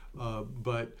action.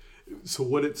 But so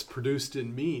what it's produced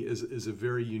in me is a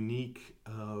very unique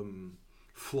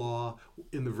flaw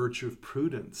in the virtue of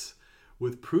prudence.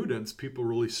 With prudence, people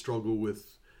really struggle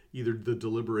with either the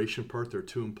deliberation part, they're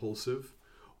too impulsive,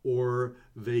 or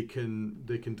they can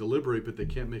deliberate but they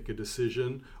can't make a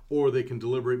decision, or they can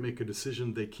deliberate, make a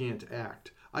decision, they can't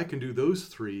act. I can do those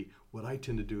three. What I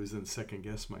tend to do is then second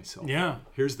guess myself. Yeah.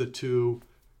 Here's the two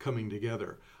coming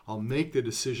together. I'll make the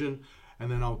decision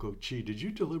and then I'll go, gee, did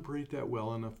you deliberate that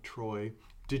well enough, Troy?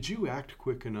 Did you act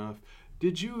quick enough?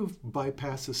 Did you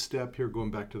bypass a step here, going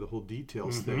back to the whole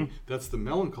details thing? That's the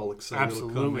melancholic side.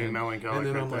 Absolutely melancholic. And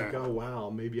then right I'm there. like, oh,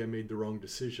 wow, maybe I made the wrong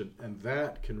decision. And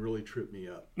that can really trip me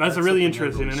up. That's a really something I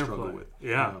interesting struggle interplay. with.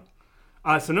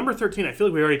 Yeah. So number 13, I feel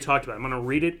like we already talked about it. I'm going to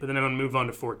read it, but then I'm going to move on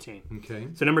to 14. Okay.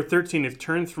 So number 13 is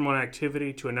turns from one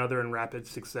activity to another in rapid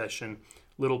succession,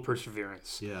 little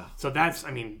perseverance. Yeah. So that's,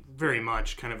 very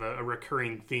much kind of a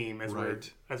recurring theme as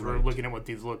we're looking at what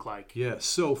these look like. Yeah.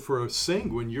 So for a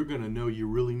sanguine, you're going to know you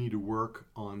really need to work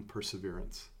on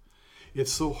perseverance.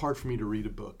 It's so hard for me to read a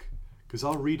book because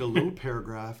I'll read a little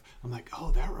paragraph. I'm like,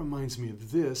 oh, that reminds me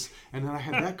of this. And then I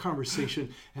had that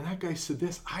conversation and that guy said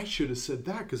this. I should have said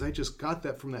that because I just got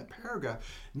that from that paragraph.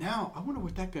 Now, I wonder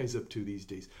what that guy's up to these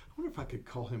days. I wonder if I could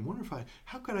call him.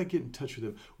 How could I get in touch with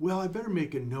him? Well, I better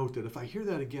make a note that if I hear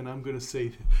that again, I'm going to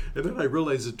say, and then I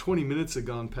realize that 20 minutes have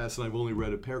gone past and I've only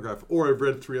read a paragraph, or I've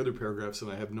read 3 other paragraphs and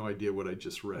I have no idea what I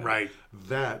just read. Right.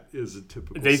 That is a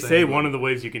typical They say sanguine. one of the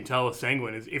ways you can tell a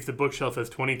sanguine is if the bookshelf has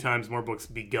 20 times more books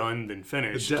begun than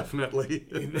finished. Definitely.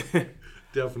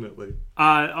 Definitely.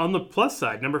 On the plus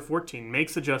side, number 14,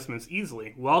 makes adjustments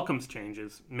easily, welcomes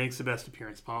changes, makes the best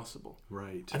appearance possible.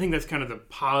 Right. I think that's kind of the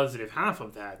positive half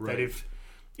of that. Right. That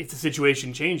if the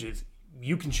situation changes,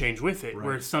 you can change with it, Right.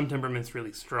 whereas some temperaments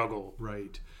really struggle.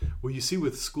 Right. Well, you see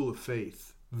with School of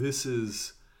Faith, this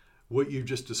is what you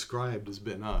just described has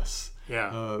been us.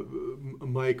 Yeah.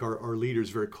 Mike, our leader,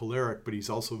 is very choleric, but he's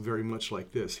also very much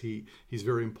like this. He's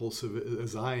very impulsive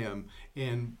as I am,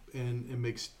 and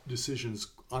makes decisions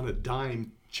on a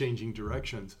dime, changing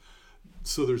directions.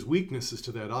 So there's weaknesses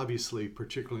to that, obviously,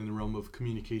 particularly in the realm of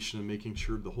communication and making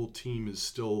sure the whole team is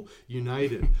still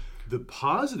united. The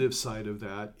positive side of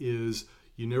that is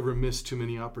you never miss too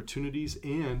many opportunities,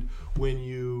 and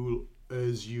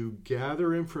as you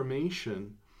gather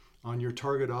information on your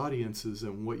target audiences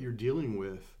and what you're dealing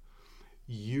with,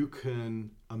 you can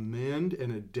amend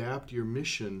and adapt your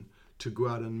mission to go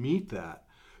out and meet that.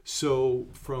 So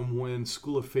from when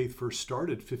School of Faith first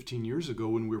started 15 years ago,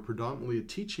 when we were predominantly a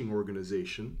teaching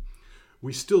organization,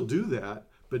 we still do that,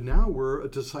 but now we're a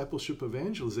discipleship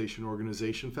evangelization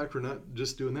organization. In fact, we're not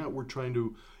just doing that, we're trying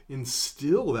to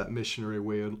instill that missionary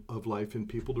way of life in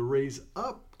people, to raise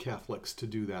up Catholics to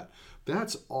do that.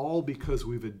 That's all because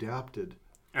we've adapted.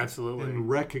 Absolutely. And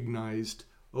recognized,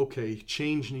 okay,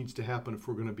 change needs to happen if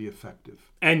we're going to be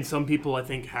effective. And some people, I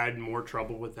think, had more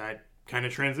trouble with that kind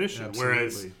of transition. Absolutely.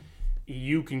 Whereas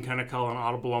you can kind of call an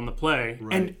audible on the play.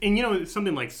 Right. And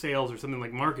something like sales or something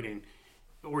like marketing,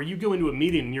 or you go into a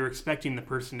meeting and you're expecting the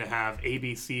person to have A,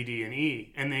 B, C, D, and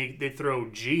E, and they throw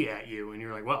G at you, and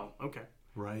you're like, well, okay.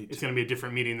 Right. It's going to be a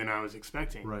different meeting than I was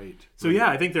expecting. Right. So yeah,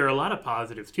 I think there are a lot of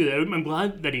positives too. I'm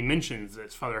glad that he mentions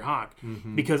this, Father Hawk,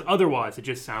 because otherwise it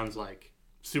just sounds like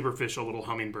superficial little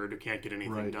hummingbird who can't get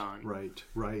anything done.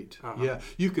 Right. Yeah,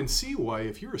 you can see why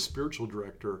if you're a spiritual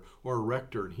director or a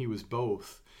rector, and he was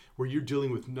both, where you're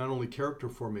dealing with not only character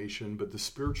formation but the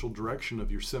spiritual direction of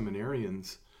your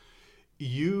seminarians,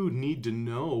 you need to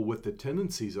know what the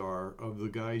tendencies are of the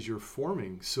guys you're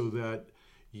forming so that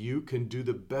you can do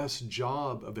the best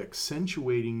job of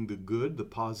accentuating the good, the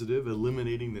positive,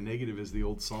 eliminating the negative, as the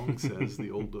old song says.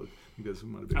 The old, I guess it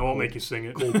might have been. I won't make you sing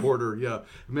it. Cole Porter, yeah,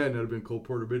 it might not have been Cole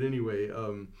Porter, but anyway,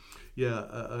 an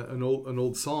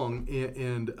old song,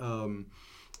 and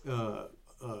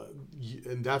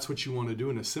that's what you want to do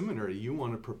in a seminary. You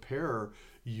want to prepare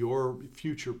your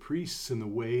future priests in the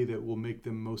way that will make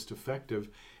them most effective.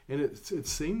 And it's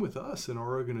same with us in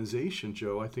our organization,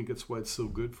 Joe. I think it's why it's so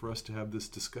good for us to have this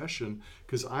discussion,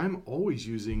 because I'm always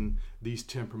using these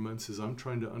temperaments as I'm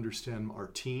trying to understand our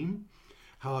team,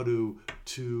 how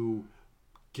to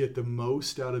get the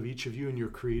most out of each of you and your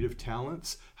creative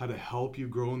talents, how to help you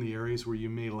grow in the areas where you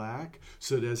may lack,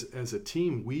 so that as a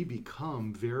team, we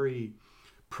become very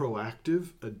proactive,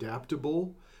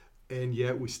 adaptable, and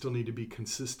yet we still need to be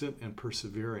consistent and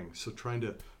persevering. So trying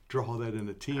to draw that in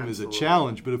a team is a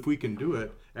challenge, but if we can do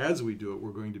it, as we do it,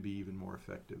 we're going to be even more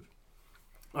effective.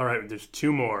 All right, there's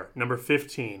two more. Number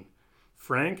 15,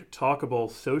 frank,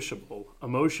 talkable, sociable,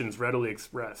 emotions readily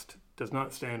expressed, does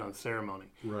not stand on ceremony.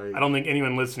 Right. I don't think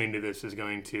anyone listening to this is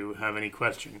going to have any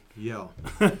question. Yeah.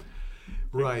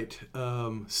 Right.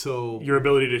 So your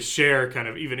ability to share kind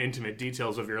of even intimate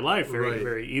details of your life very,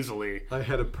 very easily. I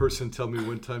had a person tell me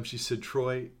one time, she said,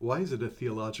 Troy, why is it a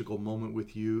theological moment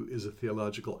with you is a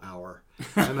theological hour?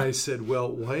 And I said, well,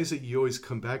 why is it you always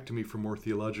come back to me for more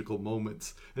theological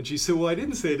moments? And she said, well, I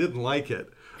didn't say I didn't like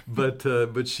it,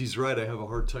 but she's right. I have a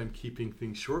hard time keeping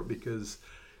things short because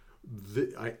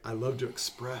I love to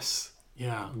express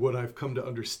what I've come to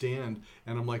understand,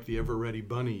 and I'm like the ever-ready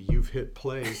bunny. You've hit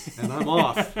play, and I'm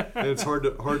off, and it's hard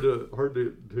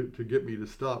to get me to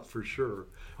stop for sure.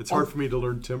 It's hard for me to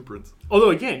learn temperance.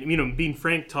 Although again, being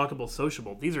frank, talkable,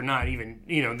 sociable, these are not even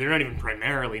they're not even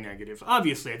primarily negative.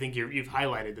 Obviously, I think you've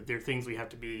highlighted that there are things we have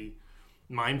to be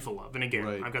mindful of, and again,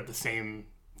 I've got the same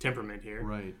temperament here.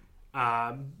 Right.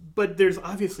 But there's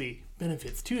obviously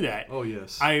benefits to that. Oh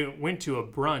yes. I went to a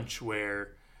brunch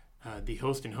where the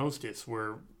host and hostess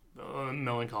were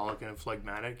melancholic and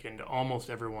phlegmatic, and almost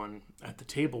everyone at the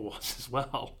table was as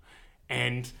well.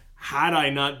 And had I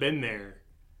not been there,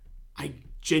 I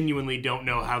genuinely don't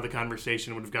know how the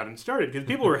conversation would have gotten started, because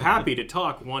people were happy to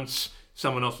talk once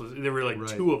someone else was. There were like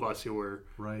two of us who were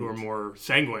more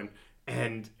sanguine,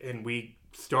 and we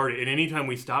started. And anytime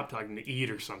we stopped talking to eat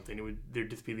or something,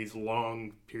 there'd just be these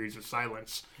long periods of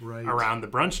silence around the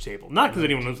brunch table. Not because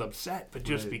anyone was upset, but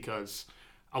just because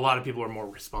a lot of people are more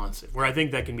responsive, where I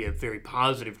think that can be a very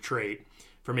positive trait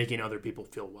for making other people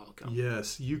feel welcome.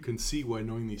 Yes, you can see why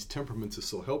knowing these temperaments is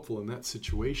so helpful in that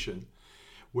situation,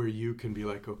 where you can be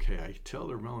like, okay, I tell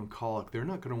they're melancholic, they're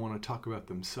not going to want to talk about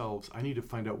themselves. I need to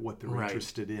find out what they're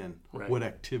interested in, what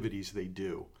activities they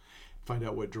do, find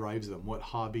out what drives them, what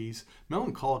hobbies.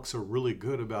 Melancholics are really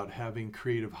good about having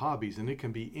creative hobbies, and it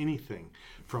can be anything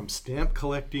from stamp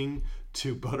collecting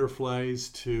to butterflies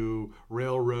to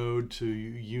railroad to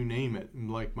you name it, and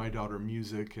like my daughter,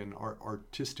 music and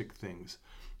artistic things.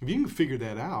 If you can figure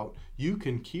that out, you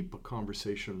can keep a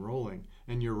conversation rolling.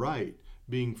 And you're right,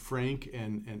 being frank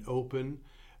and open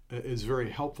is very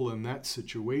helpful in that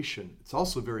situation. It's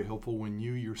also very helpful when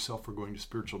you yourself are going to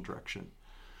spiritual direction.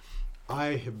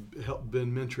 I have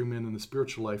been mentoring men in the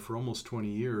spiritual life for almost 20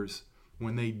 years.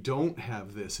 When they don't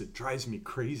have this, it drives me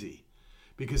crazy,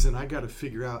 because then I got to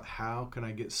figure out how can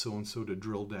I get so-and-so to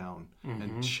drill down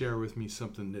and share with me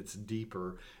something that's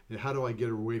deeper. And how do I get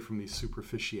away from these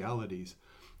superficialities?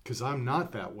 Because I'm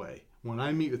not that way. When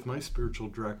I meet with my spiritual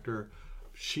director,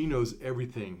 she knows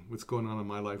everything what's going on in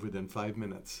my life within 5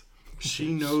 minutes.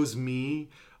 She knows me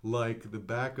like the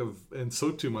back of, and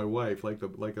so too my wife, like the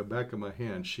back of my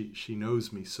hand. She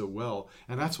knows me so well,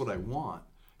 and that's what I want,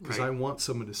 because I want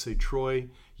someone to say, Troy,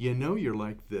 you're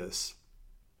like this,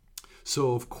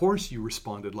 so of course you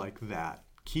responded like that.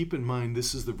 Keep in mind,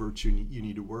 this is the virtue you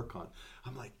need to work on.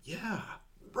 I'm like, yeah,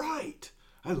 right.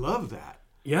 I love that.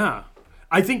 Yeah.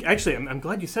 I think, actually, I'm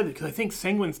glad you said that, because I think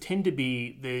sanguines tend to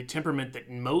be the temperament that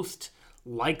most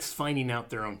likes finding out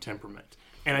their own temperament.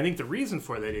 And I think the reason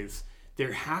for that is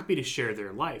they're happy to share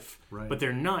their life, but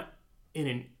they're not in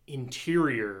an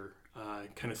interior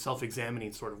kind of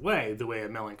self-examining sort of way, the way a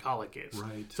melancholic is.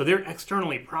 Right. So they're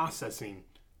externally processing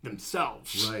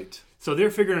themselves. Right. So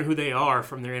they're figuring out who they are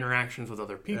from their interactions with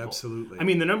other people. Absolutely. I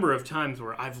mean, the number of times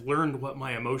where I've learned what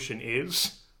my emotion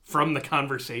is from the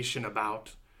conversation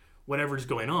about whatever's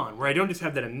going on, where I don't just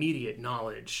have that immediate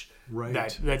knowledge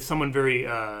that someone very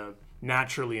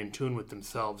naturally in tune with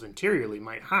themselves interiorly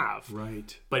might have.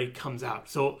 Right. But it comes out.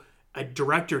 So a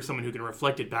director is someone who can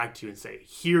reflect it back to you and say,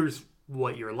 here's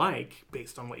what you're like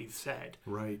based on what you've said.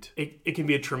 Right. It can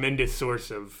be a tremendous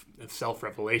source of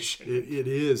self-revelation. It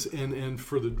is. And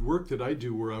for the work that I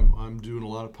do, where I'm doing a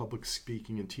lot of public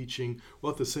speaking and teaching,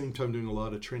 while at the same time doing a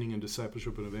lot of training and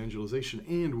discipleship and evangelization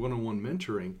and one-on-one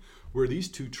mentoring, where these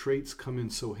two traits come in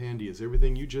so handy is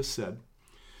everything you just said,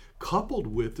 coupled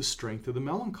with the strength of the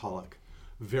melancholic.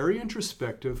 Very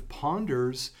introspective,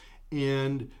 ponders,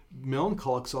 and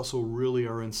melancholics also really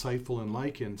are insightful and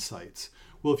like insights.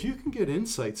 Well, if you can get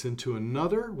insights into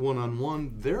another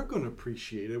one-on-one, they're going to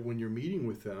appreciate it when you're meeting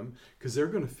with them, because they're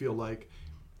going to feel like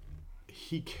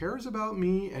he cares about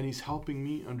me and he's helping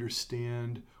me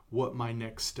understand what my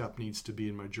next step needs to be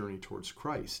in my journey towards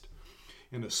Christ.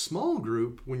 In a small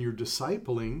group, when you're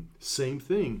discipling, same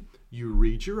thing. You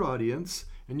read your audience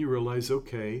and you realize,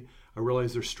 okay, I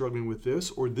realize they're struggling with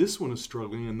this, or this one is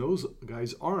struggling and those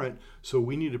guys aren't. So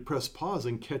we need to press pause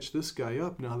and catch this guy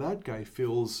up. Now that guy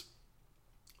feels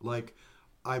like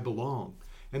I belong.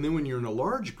 And then when you're in a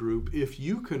large group, if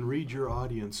you can read your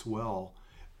audience well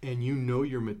and you know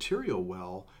your material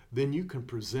well, then you can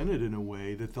present it in a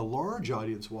way that the large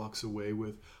audience walks away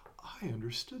with, I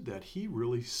understood that. He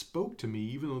really spoke to me,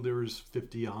 even though there was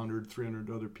 50, 100, 300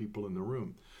 other people in the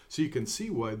room. So you can see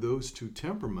why those two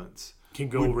temperaments can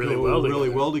go really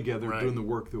well together right. doing the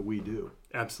work that we do.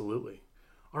 Absolutely.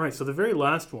 All right, so the very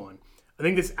last one, I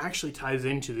think this actually ties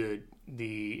into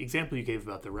the example you gave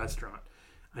about the restaurant.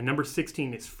 Number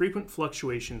 16 is frequent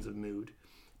fluctuations of mood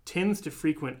tends to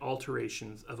frequent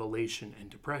alterations of elation and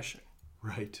depression.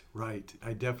 Right.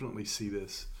 I definitely see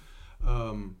this.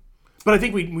 But I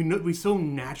think we so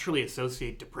naturally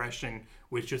associate depression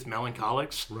with just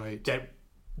melancholics right. that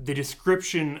the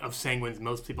description of sanguines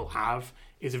most people have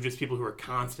is of just people who are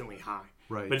constantly high.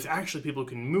 Right. But it's actually people who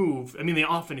can move. I mean, they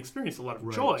often experience a lot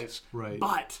of joys, right.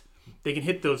 but they can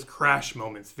hit those crash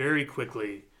moments very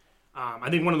quickly. I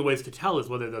think one of the ways to tell is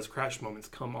whether those crash moments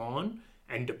come on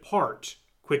and depart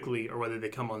quickly or whether they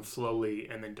come on slowly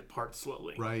and then depart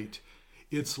slowly. Right.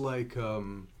 It's like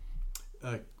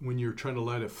when you're trying to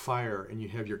light a fire and you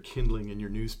have your kindling in your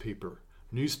newspaper.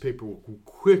 Newspaper will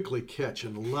quickly catch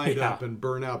and light up and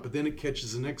burn out, but then it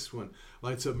catches the next one,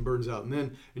 lights up and burns out.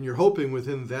 And you're hoping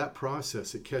within that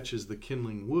process it catches the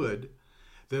kindling wood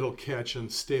that'll catch and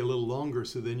stay a little longer,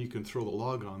 so then you can throw the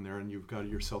log on there and you've got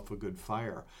yourself a good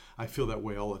fire. I feel that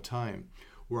way all the time,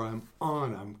 where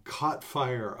I'm caught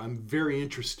fire, I'm very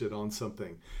interested on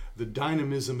something. The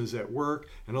dynamism is at work,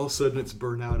 and all of a sudden it's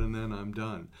burnt out and then I'm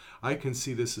done. I can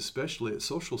see this especially at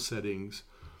social settings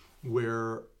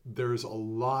where there's a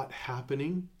lot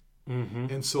happening. Mm-hmm.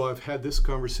 And so I've had this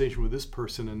conversation with this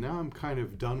person, and now I'm kind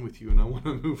of done with you and I want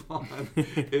to move on.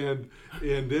 and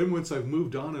then once I've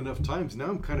moved on enough times, now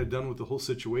I'm kind of done with the whole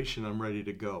situation. I'm ready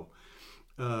to go.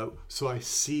 So I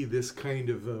see this kind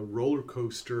of a roller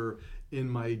coaster in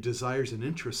my desires and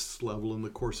interests level in the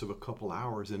course of a couple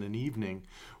hours in an evening,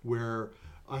 where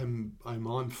I'm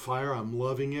on fire, I'm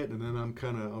loving it, and then I'm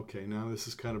kind of, okay, now this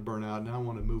is kind of burnt out, now I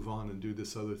want to move on and do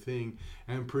this other thing.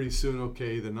 And pretty soon,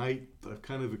 okay, the night, I've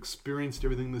kind of experienced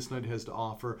everything this night has to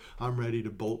offer, I'm ready to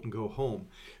bolt and go home.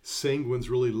 Sanguines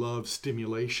really love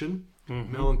stimulation.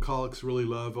 Mm-hmm. Melancholics really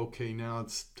love, okay, now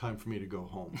it's time for me to go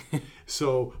home.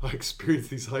 So I experience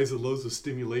these highs and lows of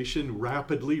stimulation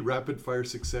rapid fire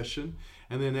succession.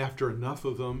 And then after enough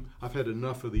of them, I've had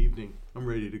enough of the evening, I'm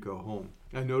ready to go home.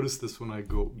 I notice this when I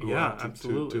go out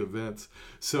to events.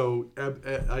 So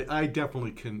I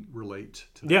definitely can relate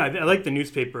to that. Yeah, I like the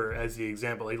newspaper as the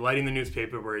example, like lighting the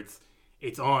newspaper where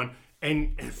it's on.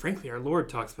 And frankly, our Lord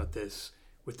talks about this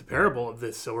with the parable of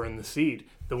this sower and the seed.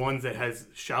 The ones that has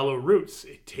shallow roots,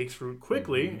 it takes root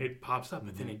quickly, mm-hmm. it pops up,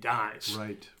 but then it dies.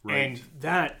 Right. And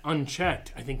that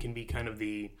unchecked, I think, can be kind of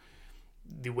the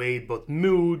way both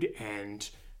mood and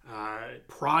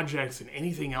projects and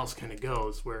anything else kind of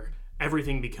goes, where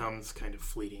everything becomes kind of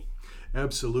fleeting.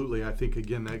 Absolutely. I think,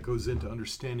 again, that goes into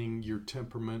understanding your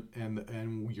temperament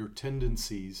and your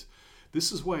tendencies.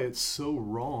 This is why it's so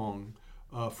wrong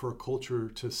for a culture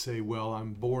to say, well,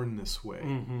 I'm born this way.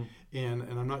 Mm-hmm. And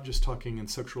I'm not just talking in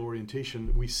sexual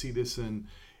orientation. We see this in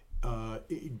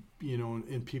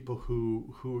in people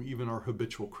who even are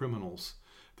habitual criminals.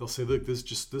 They'll say, look, this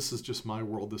is just my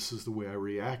world. This is the way I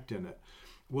react in it.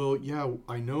 Well, yeah,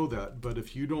 I know that, but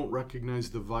if you don't recognize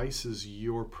the vices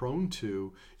you're prone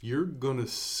to, you're going to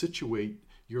situate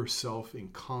yourself in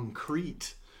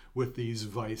concrete with these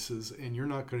vices, and you're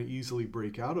not going to easily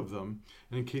break out of them.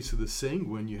 And in case of the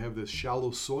sanguine, you have this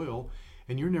shallow soil,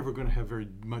 and you're never going to have very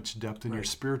much depth in your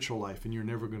spiritual life, and you're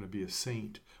never going to be a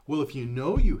saint. Well, if you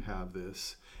know you have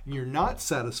this, and you're not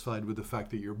satisfied with the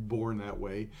fact that you're born that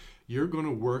way, you're going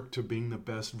to work to being the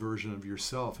best version of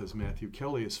yourself, as Matthew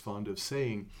Kelly is fond of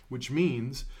saying, which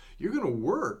means you're going to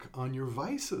work on your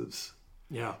vices.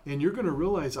 Yeah. And you're going to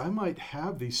realize I might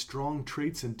have these strong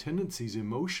traits and tendencies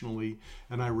emotionally,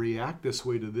 and I react this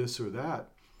way to this or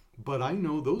that. But I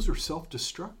know those are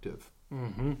self-destructive,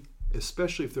 mm-hmm.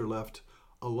 especially if they're left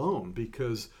alone,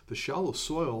 because the shallow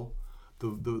soil,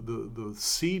 the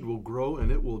seed will grow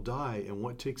and it will die. And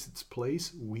what takes its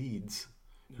place? Weeds.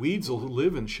 Weeds will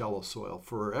live in shallow soil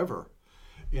forever.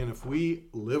 And if we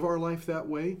live our life that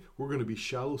way, we're going to be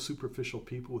shallow, superficial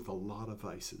people with a lot of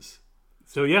vices.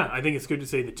 So yeah, I think it's good to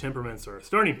say the temperaments are a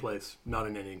starting place, not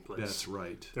an ending place. That's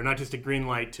right. They're not just a green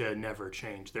light to never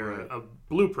change. They're Right. a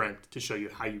blueprint to show you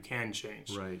how you can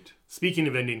change. Right. Speaking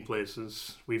of ending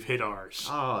places, we've hit ours.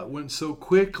 It went so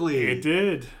quickly. It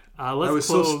did. Let's I was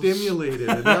close. so stimulated,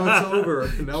 and now it's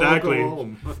over. Now Exactly. I'll go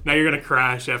home. Now you're going to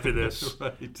crash after this.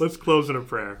 Right. Let's close in a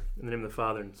prayer. In the name of the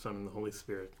Father, and the Son, and the Holy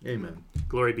Spirit. Amen.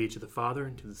 Glory be to the Father,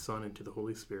 and to the Son, and to the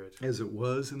Holy Spirit. As it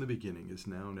was in the beginning, is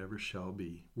now, and ever shall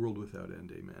be, world without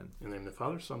end. Amen. In the name of the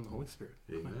Father, Son, and the Holy Spirit.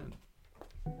 Amen.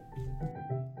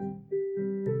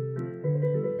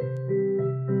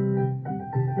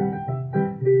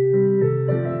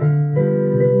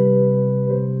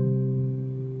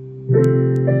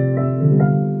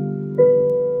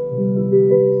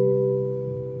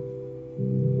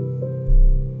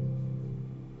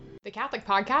 The Catholic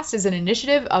Podcast is an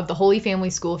initiative of the Holy Family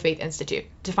School of Faith Institute.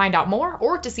 To find out more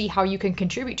or to see how you can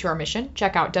contribute to our mission,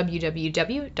 check out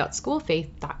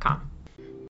www.schooloffaith.com.